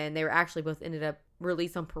happened. And they were actually both ended up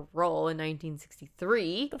released on parole in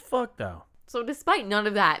 1963. The fuck, though? So despite none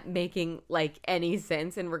of that making, like, any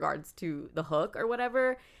sense in regards to the hook or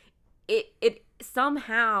whatever, it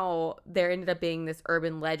somehow there ended up being this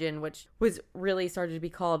urban legend, which was really started to be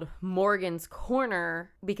called Morgan's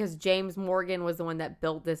Corner, because James Morgan was the one that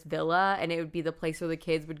built this villa, and it would be the place where the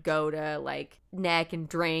kids would go to, like, neck and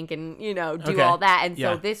drink and, you know, do all that. And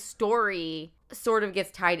so this story sort of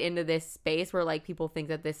gets tied into this space where, like, people think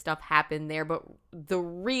that this stuff happened there, but the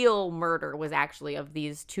real murder was actually of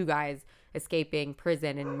these two guys escaping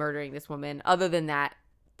prison and murdering this woman. Other than that,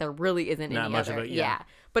 there really isn't Not any much other. of it, yeah.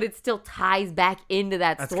 But it still ties back into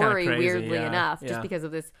that That's story, kinda crazy, weirdly yeah, enough, yeah. just because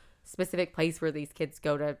of this specific place where these kids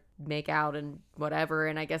go to make out and whatever.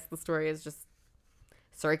 And I guess the story is just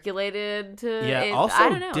circulated to Also, I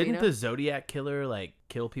don't know, didn't the Zodiac killer, like,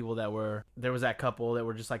 kill people that were... There was that couple that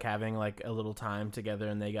were just, like, having, like, a little time together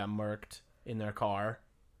and they got murked in their car.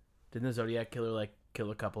 Didn't the Zodiac killer, like, kill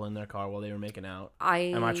a couple in their car while they were making out?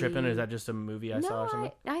 Am I tripping, or is that just a movie I saw or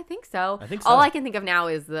something? I think so. I think so. All I can think of now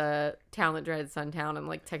is the Town That Dreaded Sundown and,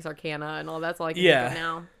 like, Texarkana and all that's all I can think of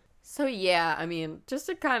now. So, yeah, I mean, just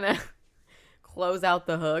to kind of close out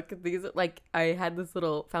the hook, these, like, I had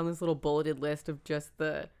found this little bulleted list of just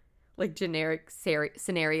the, like, generic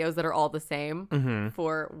scenarios that are all the same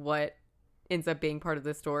for what ends up being part of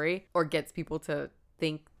the story or gets people to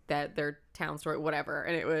think that their town story, whatever.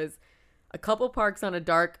 And it was a couple parks on a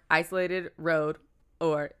dark, isolated road,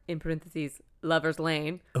 or, in parentheses, Lover's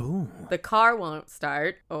Lane. Ooh. The car won't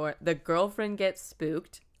start, or the girlfriend gets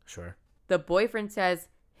spooked. Sure. The boyfriend says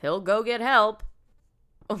he'll go get help,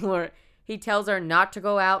 or he tells her not to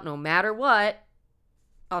go out no matter what.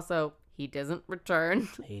 Also, he doesn't return.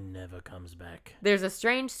 He never comes back. There's a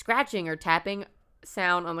strange scratching or tapping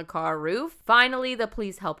sound on the car roof. Finally, the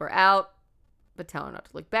police help her out, but tell her not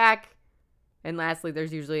to look back. And lastly,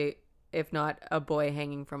 there's usually, if not, a boy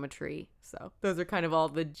hanging from a tree. So those are kind of all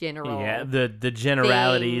the general the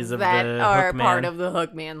generalities of that the are Hookman. part of the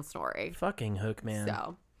Hookman story. Fucking Hookman.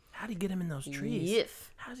 So how'd he get him in those trees? Yes.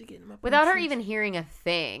 How'd he get him up Without in the her trees? even hearing a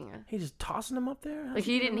thing. He just tossing him up there? Like,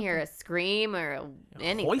 she didn't hear a scream or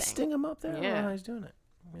anything. Hoisting him up there? I don't know Yeah. how he's doing it.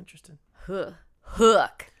 I'm interested. Hook.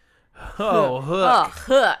 Oh, Hook.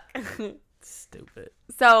 Oh, Hook. Stupid.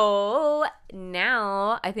 So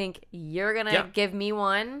now I think you're going to Yeah. give me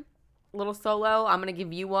one little solo. I'm going to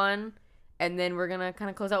give you one. And then we're going to kind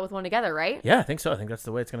of close out with one together, right? Yeah, I think so. I think that's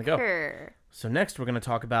the way it's going to go. Sure. So next we're going to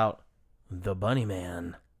talk about the Bunny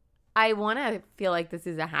Man. I want to feel like this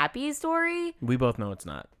is a happy story, We both know it's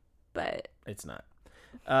not. but It's not.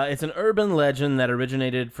 It's an urban legend that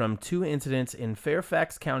originated from two incidents in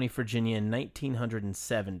Fairfax County, Virginia in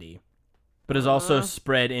 1970, but is also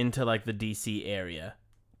spread into, like, the D.C. area.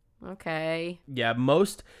 okay. Yeah,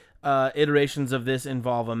 most iterations of this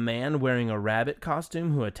involve a man wearing a rabbit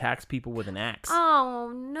costume who attacks people with an axe.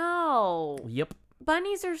 Oh, no. Yep.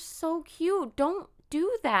 Bunnies are so cute. Don't do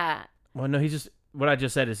that. Well, no, what I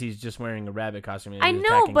just said is he's just wearing a rabbit costume. And I he's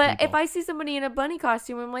know, attacking but people. if I see somebody in a bunny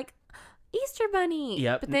costume, I'm like, Easter bunny.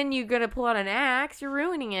 Yep. But then you're going to pull out an axe. You're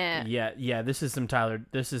ruining it. Yeah, this is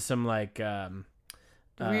some like...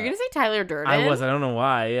 Were you going to say Tyler Durden? I was. I don't know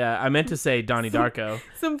why. Yeah, I meant to say Donnie Darko.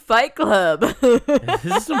 Some Fight Club. This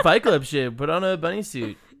is some Fight Club shit. Put on a bunny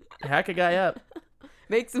suit. Hack a guy up.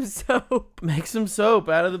 Make some soap. Make some soap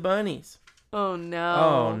out of the bunnies. Oh, no.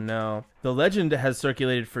 Oh, no. The legend has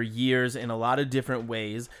circulated for years in a lot of different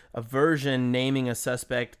ways. A version naming a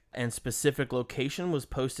suspect and specific location was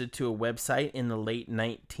posted to a website in the late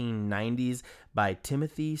 1990s by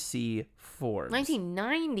Timothy C. Forbes.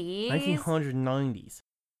 1990s? 1990s.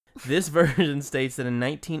 This version states that in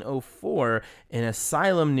 1904, an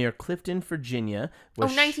asylum near Clifton, Virginia,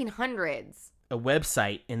 was 1900s. a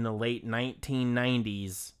website in the late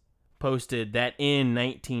 1990s posted that in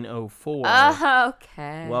 1904.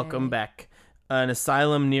 Okay. Welcome back. An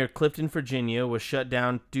asylum near Clifton, Virginia was shut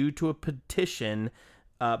down due to a petition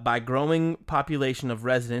by growing population of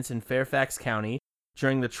residents in Fairfax County.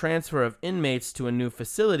 During the transfer of inmates to a new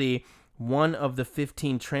facility, one of the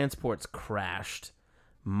 15 transports crashed.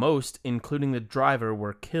 Most, including the driver,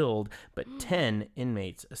 were killed, but 10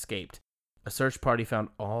 inmates escaped. A search party found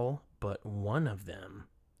all but one of them.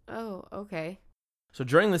 Oh, okay. So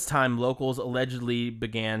during this time, locals allegedly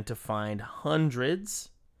began to find hundreds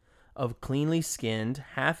of cleanly skinned,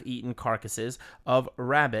 half-eaten carcasses of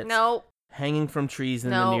rabbits No. hanging from trees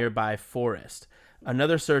in the No. nearby forest.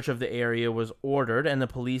 Another search of the area was ordered, and the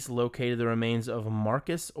police located the remains of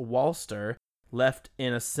Marcus Walster, left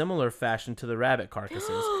in a similar fashion to the rabbit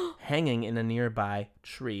carcasses, hanging in a nearby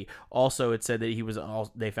tree. Also, it said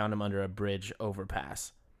that they found him under a bridge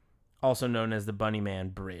overpass, also known as the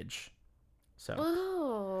Bunnyman Bridge.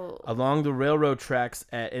 So, along the railroad tracks,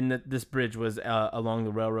 this bridge was along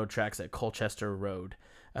the railroad tracks at Colchester Road.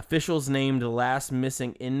 Officials named the last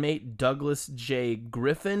missing inmate Douglas J.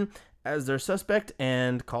 Griffin as their suspect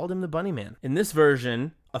and called him the Bunnyman. In this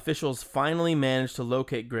version, officials finally managed to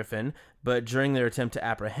locate Griffin, but during their attempt to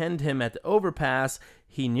apprehend him at the overpass,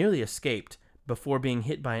 he nearly escaped before being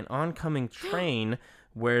hit by an oncoming train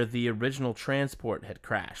where the original transport had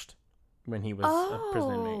crashed when he was a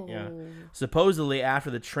prison inmate. Yeah. Supposedly, after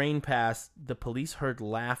the train passed, the police heard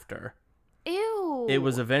laughter. Ew. It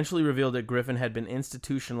was eventually revealed that Griffin had been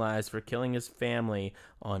institutionalized for killing his family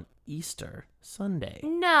on Easter Sunday.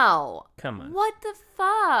 No. Come on. What the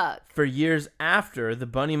fuck? For years after the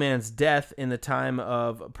Bunnyman's death, in the time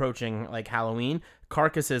of approaching Halloween,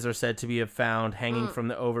 carcasses are said to be found hanging from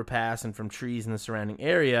the overpass and from trees in the surrounding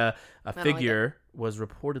area. A figure was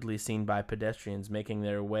reportedly seen by pedestrians making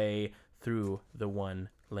their way through the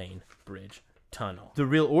one-lane bridge tunnel. The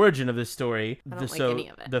real origin of this story, any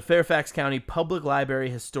of it. The Fairfax County Public Library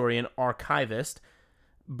historian archivist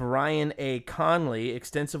Brian A. Conley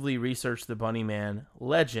extensively researched the Bunnyman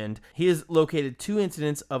legend. He has located 2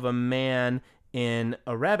 incidents of a man in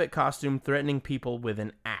a rabbit costume threatening people with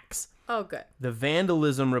an axe. Oh, good. The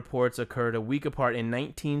vandalism reports occurred a week apart in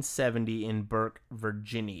 1970 in Burke,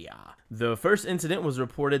 Virginia. The first incident was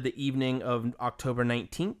reported the evening of October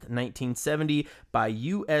 19th, 1970 by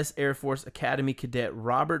U.S. Air Force Academy cadet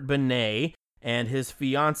Robert Benet and his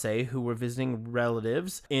fiancée, who were visiting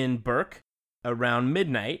relatives in Burke around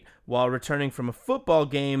midnight. While returning from a football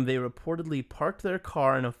game, they reportedly parked their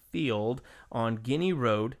car in a field on Guinea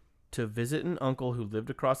Road to visit an uncle who lived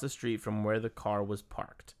across the street from where the car was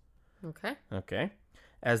parked. Okay.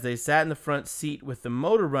 As they sat in the front seat with the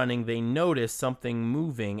motor running, they noticed something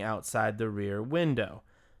moving outside the rear window.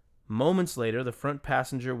 Moments later, the front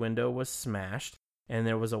passenger window was smashed, and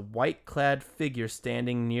there was a white-clad figure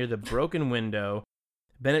standing near the broken window.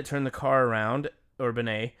 Benet turned the car around, or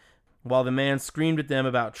Benet, while the man screamed at them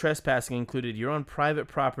about trespassing, included, "You're on private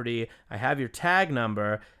property. I have your tag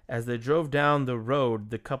number." As they drove down the road,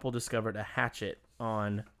 the couple discovered a hatchet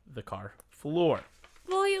on the car floor.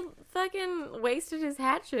 Well, he fucking wasted his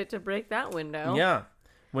hatchet to break that window. Yeah.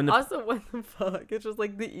 Also, what the fuck? It's just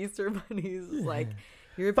like the Easter bunnies. Like,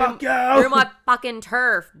 you're Fuck you! You're my fucking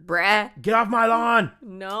turf, bruh. Get off my lawn!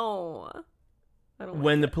 No. I don't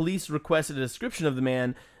When the police requested a description of the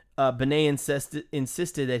man, Benet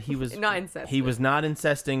insisted that he was not incesting. He was not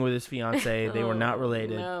incesting with his fiancée. They were not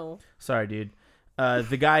related. No. Sorry, dude.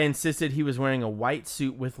 The guy insisted he was wearing a white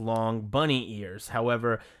suit with long bunny ears.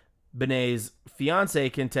 However, Benet's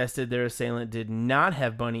fiancée contested their assailant did not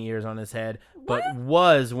have bunny ears on his head, but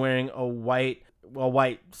was wearing a white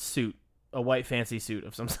suit, a white fancy suit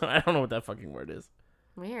of some sort. I don't know what that fucking word is.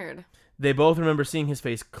 Weird. They both remember seeing his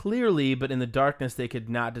face clearly, but in the darkness they could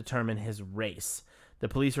not determine his race. The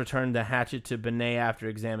police returned the hatchet to Benet after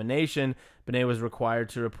examination. Benet was required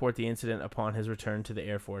to report the incident upon his return to the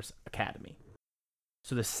Air Force Academy.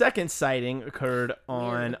 So the second sighting occurred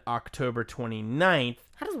on October 29th.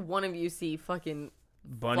 How does one of you see fucking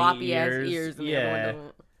Bunny floppy ears? ass ears and the Yeah. other one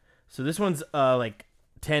doesn't? So this one's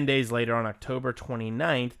 10 days later on October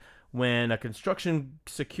 29th when a construction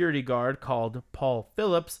security guard called Paul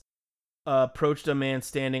Phillips approached a man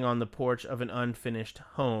standing on the porch of an unfinished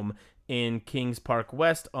home in Kings Park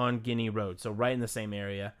West on Guinea Road, so right in the same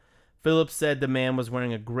area. Phillips said the man was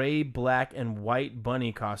wearing a gray, black, and white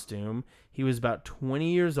bunny costume. He was about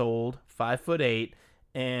 20 years old, 5'8",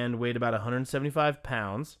 and weighed about 175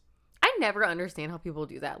 pounds. I never understand how people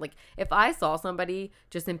do that. Like, if I saw somebody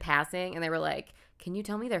just in passing and they were like, "Can you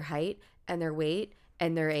tell me their height and their weight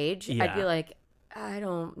and their age?" Yeah. I'd be like, I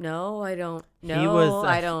don't know. I don't know.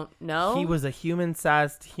 I don't know. He was a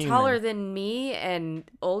human-sized human. Taller than me and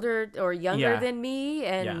older or younger Yeah. than me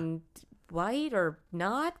and white or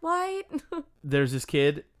not white. There's this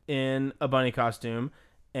kid in a bunny costume,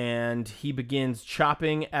 and he begins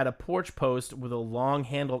chopping at a porch post with a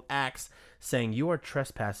long-handled axe, saying, "You are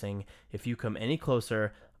trespassing. If you come any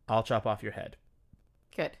closer, I'll chop off your head."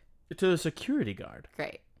 Good. To the security guard.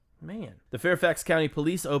 Great. Man. The Fairfax County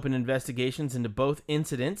Police opened investigations into both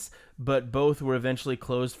incidents, but both were eventually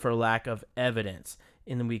closed for lack of evidence.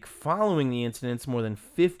 In the week following the incidents, more than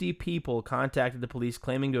 50 people contacted the police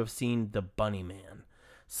claiming to have seen the Bunny Man.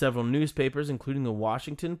 Several newspapers, including the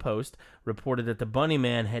Washington Post, reported that the Bunny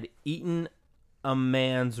Man had eaten a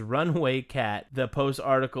man's runaway cat. The Post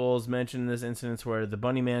articles mentioned this incident where the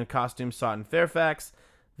Bunny Man costume sought in Fairfax.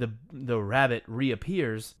 The rabbit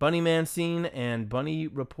reappears. Bunny Man seen, and bunny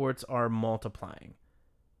reports are multiplying.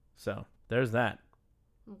 So, there's that.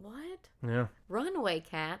 What? Yeah. Runaway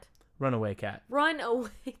cat? Runaway cat. Runaway.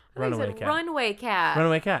 Runaway cat. Runway cat.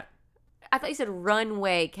 Runaway cat. I thought you said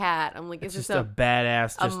runway cat. I'm like, It's is just this a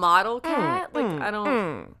badass. a model cat? I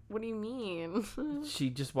don't. What do you mean? She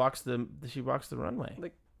just walks the runway.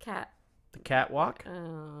 The cat. The catwalk.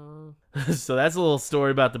 Oh. So that's a little story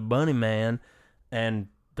about the Bunny Man and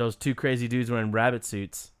those two crazy dudes wearing rabbit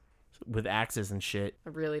suits with axes and shit. I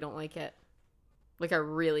really don't like it. I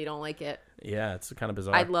really don't like it. Yeah, it's kind of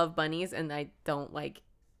bizarre. I love bunnies, and I don't like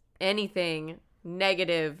anything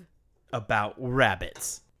negative about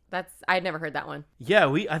rabbits. I'd never heard that one.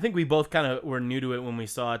 Yeah, I think we both kind of were new to it when we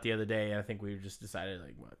saw it the other day. I think we just decided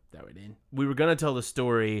what that we did. We were gonna tell the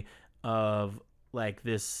story of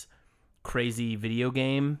this crazy video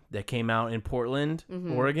game that came out in Portland,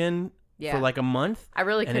 Oregon, for a month. I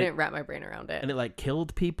really couldn't wrap my brain around it. And it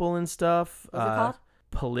killed people and stuff. What's it called?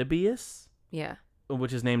 Polybius. Yeah.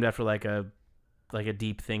 Which is named after a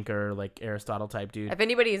deep thinker, Aristotle type dude. If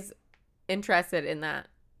anybody's interested in that,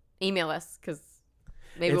 email us because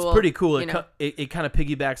maybe it's pretty cool. It kind of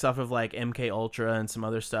piggybacks off of MK Ultra and some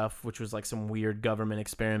other stuff, which was some weird government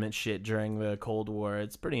experiment shit during the Cold War.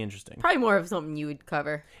 It's pretty interesting. Probably more of something you would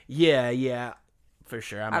cover. Yeah, for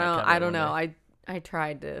sure. I don't know. I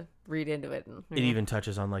tried to read into it. And, it even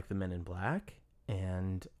touches on the Men in Black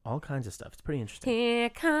and all kinds of stuff. It's pretty interesting. Here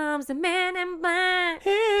comes the Men in Black.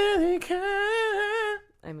 Here they come.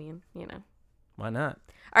 I mean, Why not?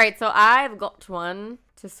 All right, so I've got one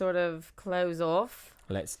to sort of close off.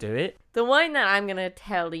 Let's do it. The one that I'm going to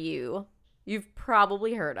tell you, you've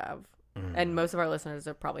probably heard of, and most of our listeners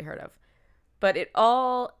have probably heard of. But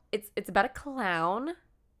it's about a clown.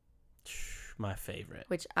 My favorite.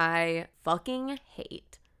 Which I fucking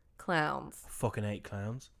hate. Clowns. Fucking hate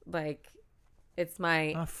clowns. It's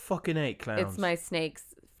my... I fucking hate clowns. It's my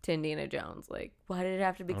snakes to Indiana Jones. Why did it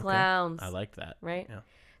have to be clowns? I like that. Right? Yeah.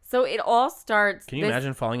 So it all starts... Can you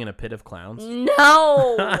imagine falling in a pit of clowns?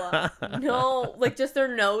 No! No. Just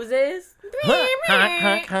their noses.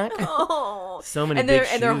 Oh. So many big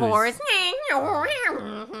shoes. And their horns.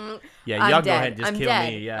 Yeah, y'all go ahead. Just kill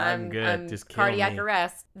me. Yeah, I'm good. Just kill me. Cardiac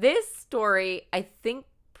arrest. This story, I think,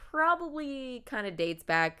 probably kind of dates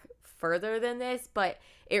back further than this, but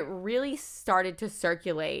it really started to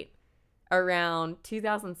circulate around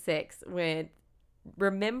 2006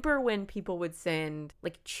 remember when people would send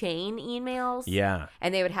chain emails? Yeah.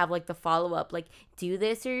 And they would have the follow-up, do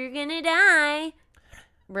this or you're gonna die.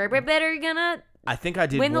 Better you're gonna I think I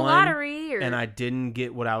did win the lottery. And I didn't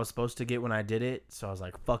get what I was supposed to get when I did it. So I was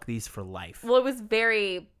like, fuck these for life. Well, it was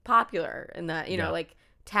very popular in that,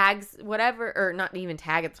 tags, whatever, or not even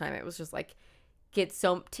tag at the time. It was just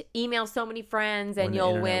email so many friends and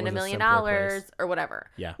you'll win $1 million or whatever.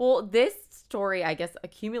 Yeah. Well, this story, I guess,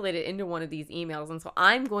 accumulated into one of these emails. And so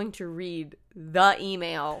I'm going to read the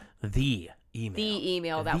email. The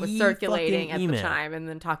email that was circulating at the time and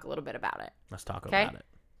then talk a little bit about it. Let's talk about it.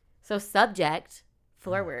 So subject,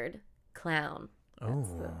 forward, clown. Oh.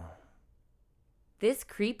 This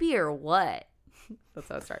creepy or what? That's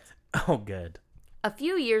how it starts. Oh, good. A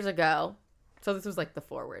few years ago, so this was the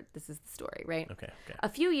forward. This is the story, right? Okay. A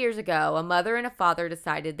few years ago, a mother and a father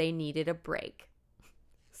decided they needed a break.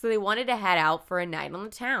 So they wanted to head out for a night on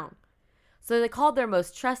the town. So they called their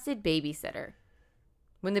most trusted babysitter.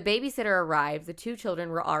 When the babysitter arrived, the two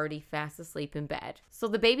children were already fast asleep in bed. So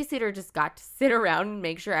the babysitter just got to sit around and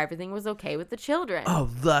make sure everything was okay with the children. Oh,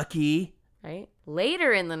 lucky. Right?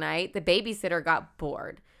 Later in the night, the babysitter got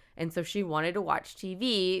bored. And so she wanted to watch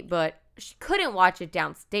TV, but she couldn't watch it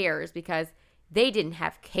downstairs because they didn't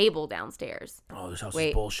have cable downstairs. Oh, this house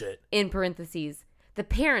is bullshit. In parentheses, the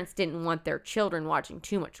parents didn't want their children watching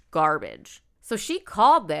too much garbage. So she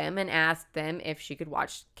called them and asked them if she could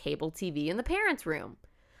watch cable TV in the parents' room.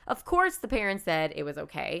 Of course, the parents said it was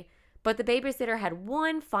okay, but the babysitter had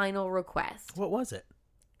one final request. What was it?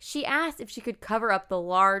 She asked if she could cover up the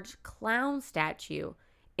large clown statue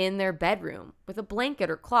in their bedroom with a blanket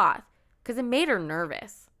or cloth because it made her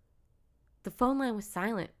nervous. The phone line was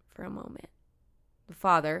silent for a moment. The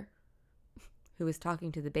father, who was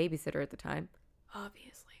talking to the babysitter at the time,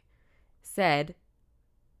 obviously, said,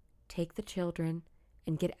 "Take the children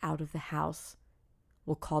and get out of the house.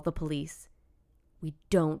 We'll call the police. We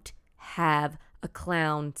don't have a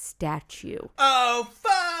clown statue. Oh,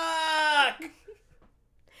 fuck!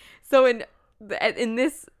 So in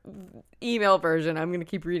this email version, I'm going to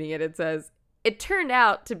keep reading it. It says, it turned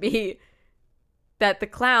out to be that the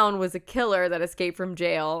clown was a killer that escaped from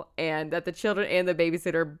jail and that the children and the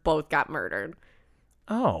babysitter both got murdered.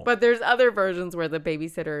 Oh. But there's other versions where the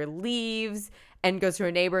babysitter leaves and goes to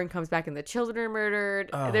a neighbor and comes back and the children are murdered.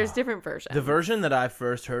 There's different versions. The version that I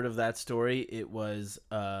first heard of that story, it was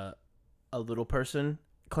a little person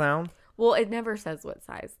clown. Well, it never says what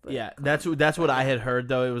size. Yeah, that's what I had heard,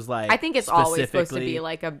 though. It was like, I think it's always supposed to be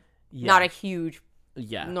like not a huge,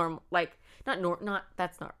 normal, like not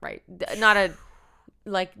that's not right.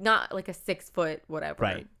 Not like a 6 foot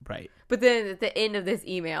whatever. Right. But then at the end of this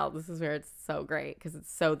email, this is where it's so great because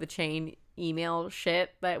it's so the chain email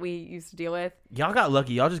shit that we used to deal with. Y'all got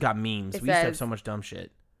lucky. Y'all just got memes. We used to have so much dumb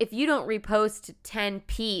shit. If you don't repost 10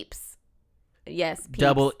 peeps, yes, peeps,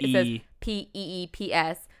 double it E, says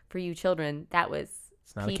PEEPS for you children. That was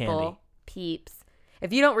it's not people, a candy. peeps.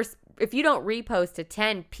 If you don't repost to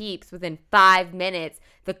 10 peeps within 5 minutes,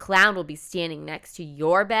 the clown will be standing next to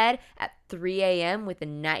your bed at 3 a.m. with a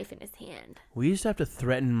knife in his hand. We used to have to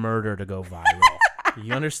threaten murder to go viral.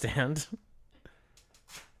 You understand?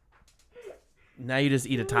 Now you just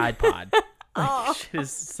eat a Tide Pod. Shit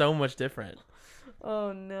is so much different.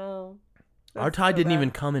 Oh, no. Our Tide didn't even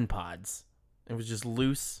come in pods. It was just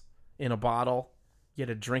loose in a bottle. You had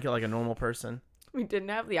to drink it like a normal person. We didn't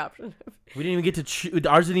have the option. We didn't even get to chew.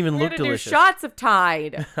 Ours didn't even look delicious. Do shots of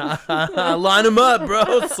Tide. Line them up,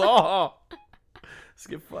 bro. Saw. Let's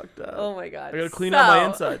get fucked up. Oh my god. I gotta clean out my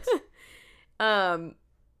insides.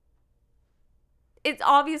 It's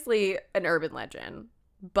obviously an urban legend,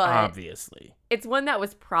 but obviously it's one that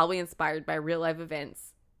was probably inspired by real life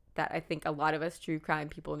events that I think a lot of us true crime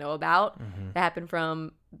people know about that happened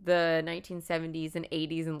from the 1970s and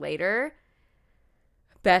 80s and later.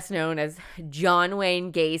 Best known as John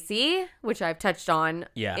Wayne Gacy, which I've touched on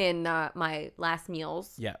in my last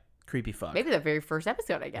meals. Yeah, creepy fuck. Maybe the very first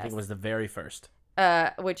episode, I guess. I think it was the very first.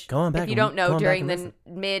 Which, going back, if you don't know, during the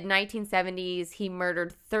mid-1970s, he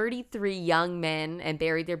murdered 33 young men and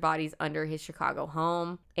buried their bodies under his Chicago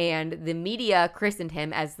home. And the media christened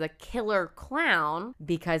him as the Killer Clown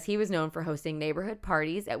because he was known for hosting neighborhood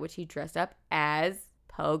parties at which he dressed up as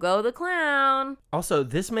Pogo the Clown. Also,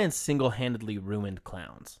 this man single-handedly ruined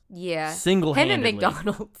clowns. Yeah. Single-handedly. Him and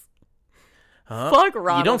McDonald's. Huh? Fuck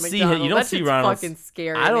Ronald You don't McDonald. see him. You don't see Ronald. Fucking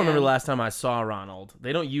scary. I don't remember the last time I saw Ronald.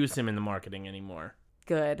 They don't use him in the marketing anymore.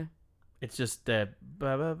 Good. It's just ba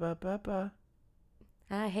ba ba ba ba.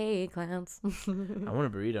 I hate clowns. I want a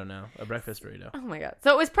burrito now, a breakfast burrito. Oh my god!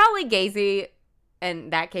 So it was probably Gacy,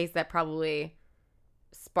 in that case, that probably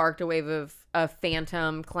sparked a wave of a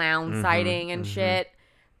phantom clown sighting and shit.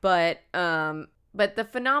 But the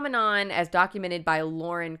phenomenon, as documented by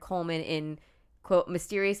Lauren Coleman in quote,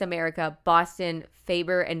 Mysterious America, Boston,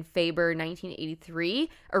 Faber and Faber, 1983,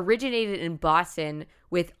 originated in Boston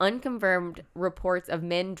with unconfirmed reports of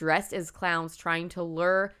men dressed as clowns trying to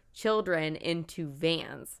lure children into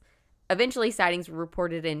vans. Eventually, sightings were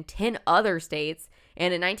reported in 10 other states,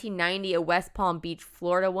 and in 1990, a West Palm Beach,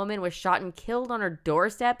 Florida woman was shot and killed on her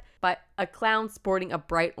doorstep by a clown sporting a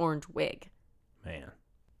bright orange wig. Man.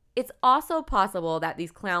 It's also possible that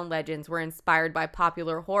these clown legends were inspired by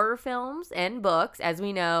popular horror films and books. As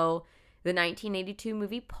we know, the 1982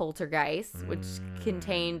 movie Poltergeist, which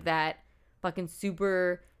contained that fucking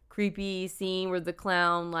super creepy scene where the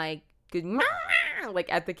clown, like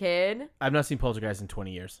at the kid. I've not seen Poltergeist in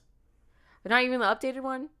 20 years. But not even the updated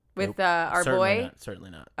one with our Certainly boy? Not. Certainly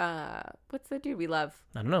not. What's the dude we love?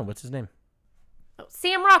 I don't know. What's his name?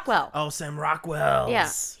 Sam Rockwell. Oh, Sam Rockwell. Yeah,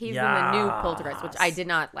 he's in the new Poltergeist, which I did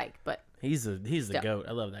not like, but he's the goat.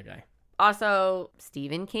 I love that guy. Also,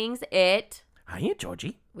 Stephen King's It. Hiya,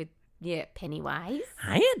 Georgie. With Pennywise.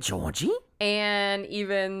 Hiya, Georgie. And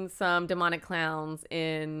even some demonic clowns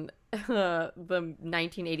in the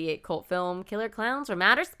 1988 cult film Killer Clowns from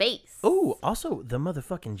Outer Space. Oh, also the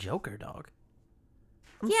motherfucking Joker, dog.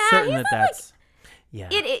 I'm yeah, certain that's. Yeah.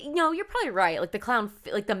 No, you're probably right. Like the clown,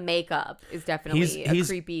 like the makeup is definitely a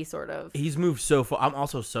creepy sort of. He's moved so far. I'm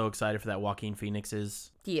also so excited for that Joaquin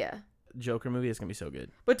Phoenix's Joker movie. It's gonna be so good.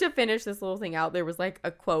 But to finish this little thing out, there was like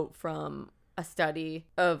a quote from a study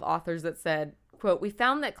of authors that said, quote, "We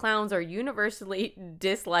found that clowns are universally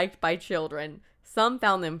disliked by children. Some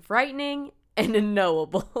found them frightening and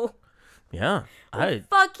unknowable." Yeah.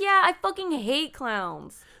 Fuck yeah, I fucking hate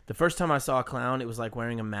clowns. The first time I saw a clown, it was like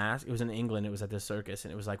wearing a mask. It was in England. It was at this circus,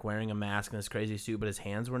 and it was like wearing a mask and this crazy suit, but his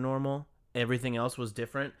hands were normal. Everything else was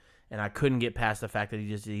different, and I couldn't get past the fact that he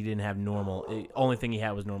didn't have normal. The only thing he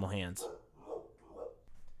had was normal hands.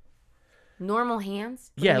 Normal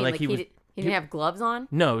hands? What do Yeah, you mean? like he didn't have gloves on?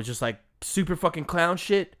 No, it was just like super fucking clown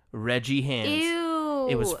shit. Reggie hands. Ew.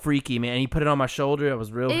 It was freaky, man. He put it on my shoulder. I was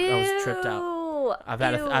tripped out. I've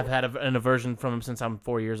had an aversion from him since I'm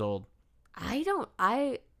 4 years old.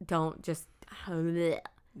 I don't just.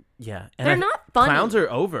 Yeah, They're not funny. Clowns are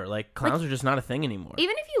over. Like clowns are just not a thing anymore.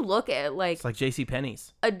 Even if you look at It's like J.C.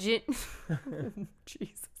 Penney's.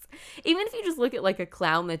 Jesus. Even if you just look at like a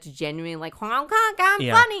clown that's genuine, like I'm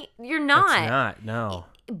Yeah. funny, you're not. It's not. No.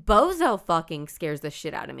 Bozo fucking scares the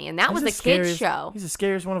shit out of me, and that was a kids show. He's the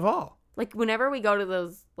scariest one of all. Like whenever we go to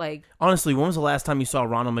those, like Honestly, when was the last time you saw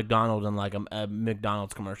Ronald McDonald in like a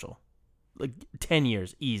McDonald's commercial? Like 10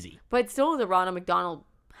 years, easy. but still the Ronald McDonald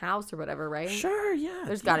house or whatever, right? Sure, yeah.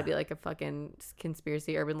 There's got to be like a fucking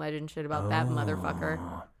conspiracy urban legend shit about that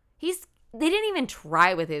motherfucker. They didn't even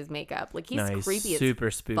try with his makeup. Like he's creepy as super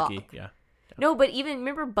spooky. fuck. Yeah. No, but even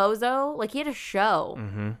remember Bozo? Like he had a show.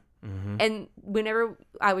 And whenever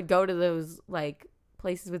I would go to those like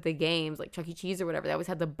places with the games, like Chuck E. Cheese or whatever, they always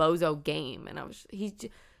had the Bozo game, and he's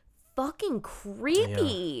just fucking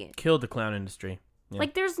creepy. Yeah. Killed the clown industry. Yeah.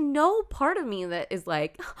 Like there's no part of me that is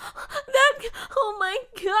like oh my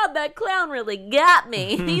god, that clown really got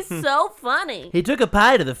me. He's so funny. He took a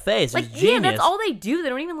pie to the face. Like it was genius. yeah, that's all they do. They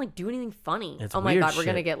don't even like do anything funny. It's oh my weird god, we're shit.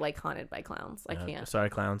 gonna get like haunted by clowns. I can't. Sorry,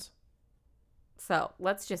 clowns. So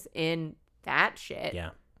let's just end that shit.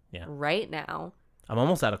 Yeah. Right now. I'm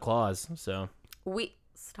almost out of claws, so. We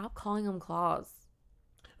stop calling them claws.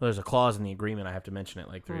 Well, there's a clause in the agreement. I have to mention it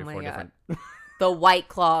like 3 Oh or my 4 God. different. The white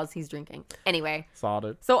claws he's drinking. Anyway.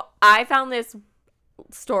 Solid. So I found this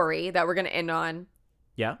story that we're gonna end on.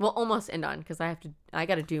 Yeah. Well, almost end on because I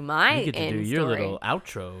got to do my You get to end do your story. little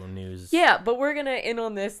outro news. Yeah, but we're gonna end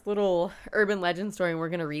on this little urban legend story, and we're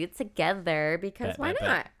gonna read it together because why not?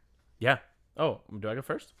 Bet. Yeah. Oh, do I go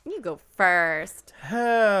first? You go first.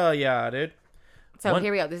 Hell yeah, dude. So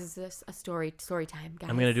here we go. This is a story time, guys.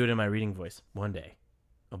 I'm going to do it in my reading voice. One day,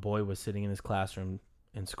 a boy was sitting in his classroom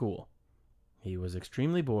in school. He was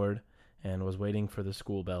extremely bored and was waiting for the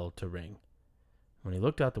school bell to ring. When he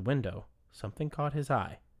looked out the window, something caught his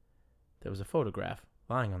eye. There was a photograph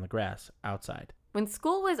lying on the grass outside. When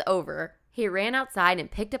school was over, he ran outside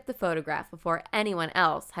and picked up the photograph before anyone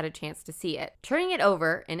else had a chance to see it. Turning it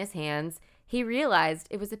over in his hands, he realized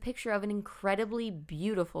it was a picture of an incredibly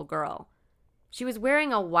beautiful girl. She was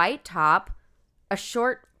wearing a white top, a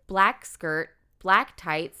short black skirt, black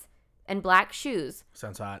tights, and black shoes.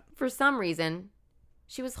 Sounds hot. For some reason,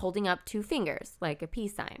 she was holding up 2 fingers, like a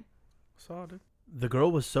peace sign. Solid. The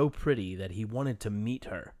girl was so pretty that he wanted to meet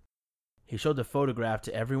her. He showed the photograph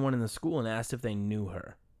to everyone in the school and asked if they knew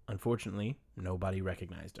her. Unfortunately, nobody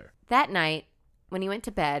recognized her. That night, when he went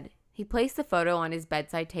to bed, he placed the photo on his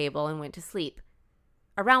bedside table and went to sleep.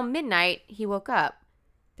 Around midnight, he woke up.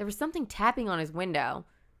 There was something tapping on his window.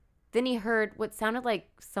 Then he heard what sounded like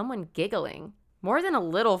someone giggling. More than a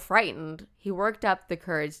little frightened, he worked up the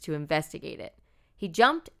courage to investigate it. He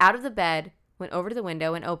jumped out of the bed, went over to the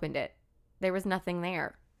window, and opened it. There was nothing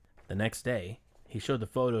there. The next day, he showed the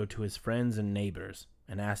photo to his friends and neighbors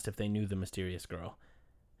and asked if they knew the mysterious girl.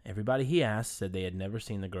 Everybody he asked said they had never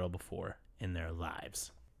seen the girl before in their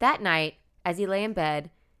lives. That night, as he lay in bed,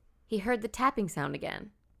 he heard the tapping sound again.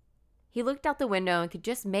 He looked out the window and could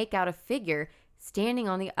just make out a figure standing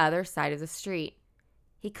on the other side of the street.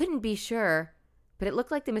 He couldn't be sure, but it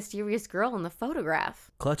looked like the mysterious girl in the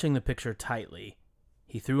photograph. Clutching the picture tightly,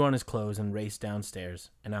 he threw on his clothes and raced downstairs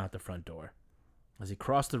and out the front door. As he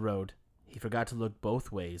crossed the road, he forgot to look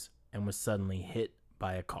both ways and was suddenly hit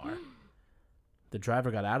by a car. The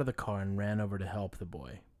driver got out of the car and ran over to help the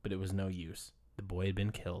boy, but it was no use. The boy had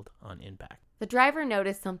been killed on impact. The driver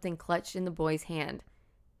noticed something clutched in the boy's hand.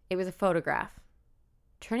 It was a photograph.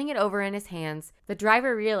 Turning it over in his hands, the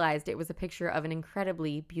driver realized it was a picture of an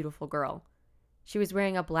incredibly beautiful girl. She was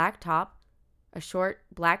wearing a black top, a short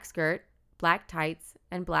black skirt, black tights,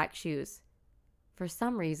 and black shoes. For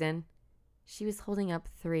some reason, she was holding up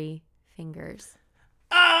 3 fingers.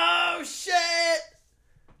 Oh, shit!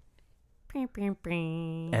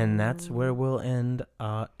 And that's where we'll end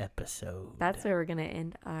our episode. That's where we're going to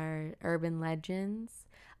end our urban legends.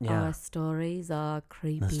 Yeah. Our stories are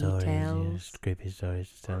creepy The stories, tales. yes, creepy stories,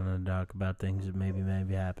 just telling in the dark about things that maybe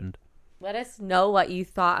happened. Let us know what you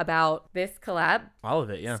thought about this collab All of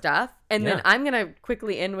it, yeah. stuff. And then Yeah. I'm going to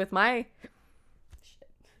quickly end with my...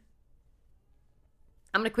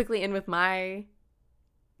 I'm going to quickly end with my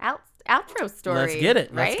outro story. Let's get it.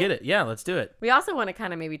 Right? Let's get it. Yeah, let's do it. We also want to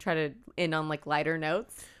kind of maybe try to end on like lighter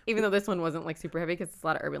notes, even though this one wasn't like super heavy because it's a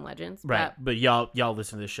lot of urban legends. Right. But y'all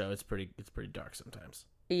listen to this show. It's pretty dark sometimes.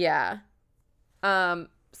 Yeah.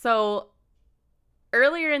 So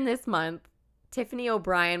earlier in this month, Tiffany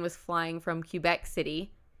O'Brien was flying from Quebec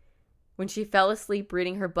City when she fell asleep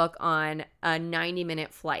reading her book on a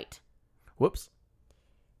 90-minute flight. Whoops.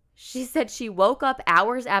 She said she woke up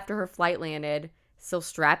hours after her flight landed, still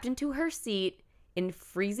strapped into her seat in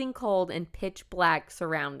freezing cold and pitch black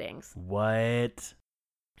surroundings. What?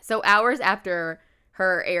 So hours after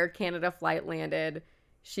her Air Canada flight landed,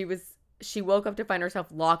 she woke up to find herself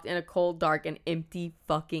locked in a cold, dark, and empty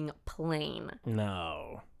fucking plane.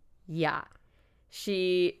 No. Yeah.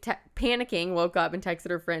 She, panicking, woke up and texted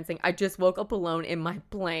her friend saying, I just woke up alone in my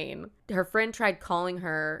plane. Her friend tried calling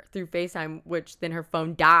her through FaceTime, which then her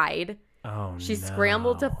phone died. Oh, She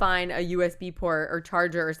scrambled to find a USB port or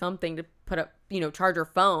charger or something to put up, charge her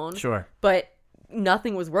phone. Sure. But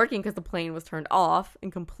nothing was working because the plane was turned off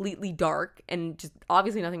and completely dark and just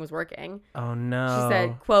obviously nothing was working. Oh, no. She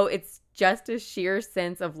said, quote, it's just a sheer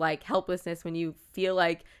sense of like helplessness when you feel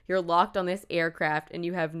like you're locked on this aircraft and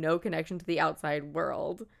you have no connection to the outside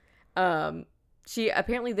world. She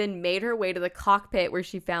apparently then made her way to the cockpit where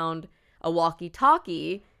she found a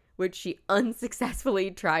walkie-talkie, which she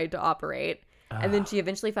unsuccessfully tried to operate. And then she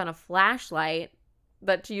eventually found a flashlight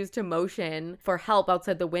that she used to motion for help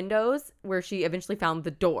outside the windows, where she eventually found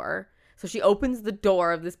the door. So she opens the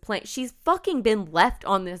door of this plane. She's fucking been left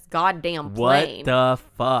on this goddamn plane. What the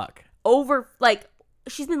fuck?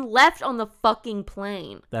 She's been left on the fucking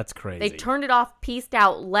plane. That's crazy. They turned it off, pieced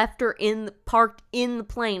out, left her parked in the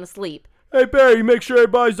plane asleep. Hey, Barry, make sure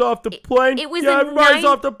everybody's off the plane. Everybody's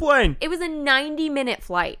off the plane. It was a 90-minute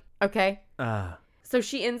flight, okay? So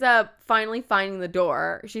she ends up finally finding the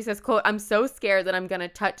door. She says, quote, I'm so scared that I'm going to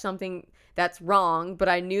touch something that's wrong, but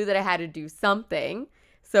I knew that I had to do something.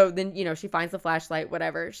 So then, she finds the flashlight,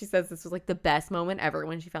 whatever. She says this was like the best moment ever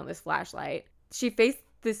when she found this flashlight. She faced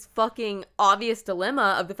this fucking obvious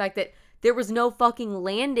dilemma of the fact that there was no fucking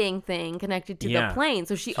landing thing connected to the plane.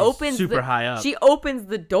 So she's super high up. She opens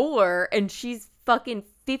the door and she's fucking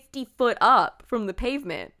 50 foot up from the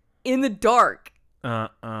pavement in the dark.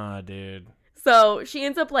 Dude. So she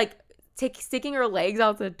ends up like sticking her legs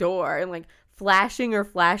out the door and like flashing her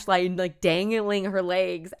flashlight and like dangling her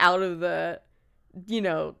legs out of the,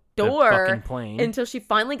 door until she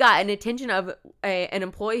finally got an attention of an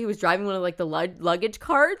employee who was driving one of like the luggage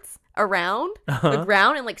carts around the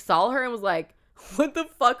ground and like saw her and was like, what the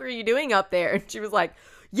fuck are you doing up there? And she was like,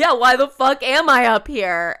 yeah, why the fuck am I up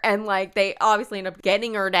here? And like they obviously end up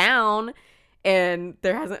getting her down. And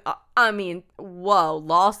there hasn't,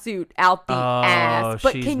 lawsuit out the ass.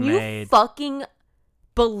 But can you fucking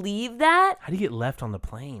believe that? How do you get left on the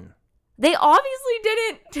plane? They obviously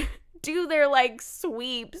didn't do their like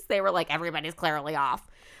sweeps. They were like, everybody's clearly off.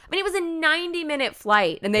 I mean, it was a 90-minute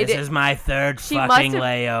flight. And this is my third fucking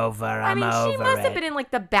layover. I'm over she must have been in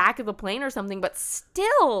like the back of the plane or something, but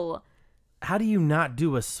still. How do you not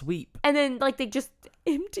do a sweep? And then like they just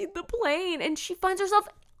emptied the plane and she finds herself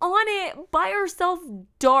on it by herself,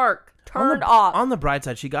 dark, turned off. On the bright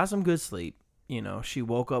side, she got some good sleep. She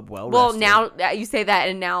woke up well rested. Now you say that,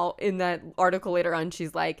 and now in that article later on,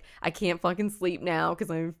 she's like, I can't fucking sleep now because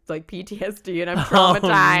I'm like PTSD and I'm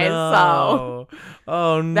traumatized.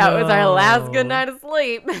 Oh no. That was our last good night of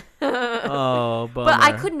sleep. Oh, bummer. But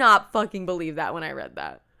I could not fucking believe that when I read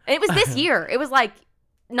that. And it was this year. It was like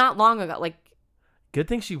not long ago, like good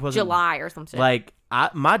thing she wasn't July or something. Like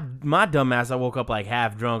my dumb ass, I woke up like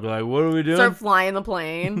half drunk. Like, what are we doing? Start flying the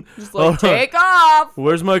plane. Just like take off.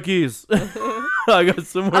 Where's my keys? I got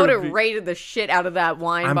somewhere. I would have raided the shit out of that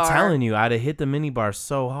wine bar. I'm telling you, I'd have hit the minibar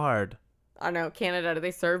so hard. I know Canada. Do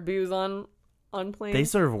they serve booze on planes? They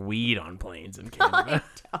serve weed on planes in Canada.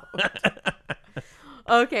 I don't.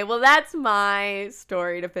 Okay, well that's my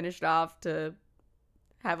story to finish it off to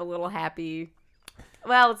have a little happy.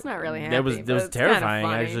 Well, it's not really happy. That was terrifying.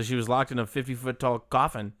 Actually, she was locked in a 50-foot tall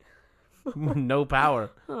coffin. No power.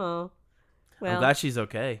 Oh, well. I'm glad she's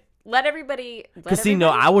okay. Let everybody. Because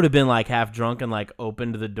I would have been like half drunk and like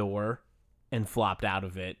opened the door and flopped out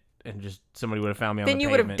of it, and just somebody would have found me on the pavement.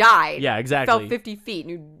 Then you would have died. Yeah, exactly. Fell 50 feet.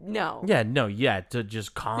 No. Yeah, to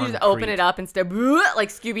just concrete. You just open it up instead, like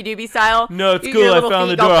Scooby Dooby style. No, it's cool. I found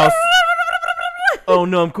the door. Oh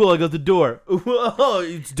no, I'm cool. I got the door. Oh,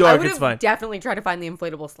 it's dark. It's fine. Definitely try to find the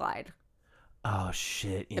inflatable slide. Oh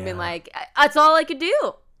shit! Yeah. I mean, like that's all I could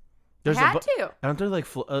do. I had to. Aren't there like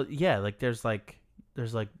like there's like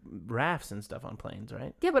rafts and stuff on planes,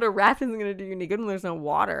 right? Yeah, but a raft isn't gonna do you any good when there's no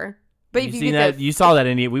water. But you saw that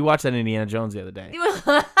we watched that Indiana Jones the other day,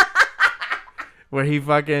 where he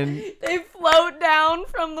fucking they float down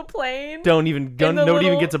from the plane. Nobody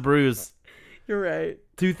even gets a bruise. You're right.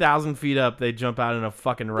 2,000 feet up, they jump out in a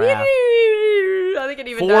fucking raft. I think it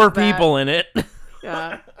even 4 people in it.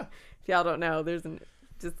 Yeah. If y'all don't know, there's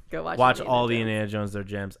Just go watch all the Indiana Jones. They're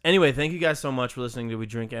gems. Anyway, thank you guys so much for listening to We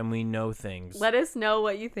Drink and We Know Things. Let us know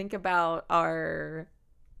what you think about our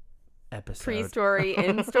episode. Pre-story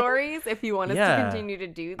in stories if you want us to continue to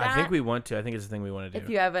do that. I think we want to. I think it's the thing we want to do. If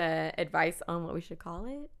you have advice on what we should call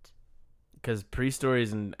it. Because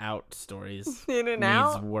pre-stories and out stories in and needs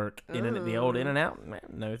out work. The old in and out. Man,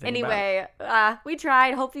 no thing anyway, we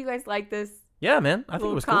tried. Hope you guys like this. Yeah, man. I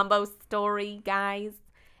think it was combo story, guys.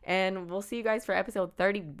 And we'll see you guys for episode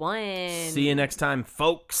 31. See you next time,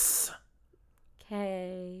 folks.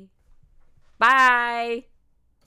 Okay. Bye.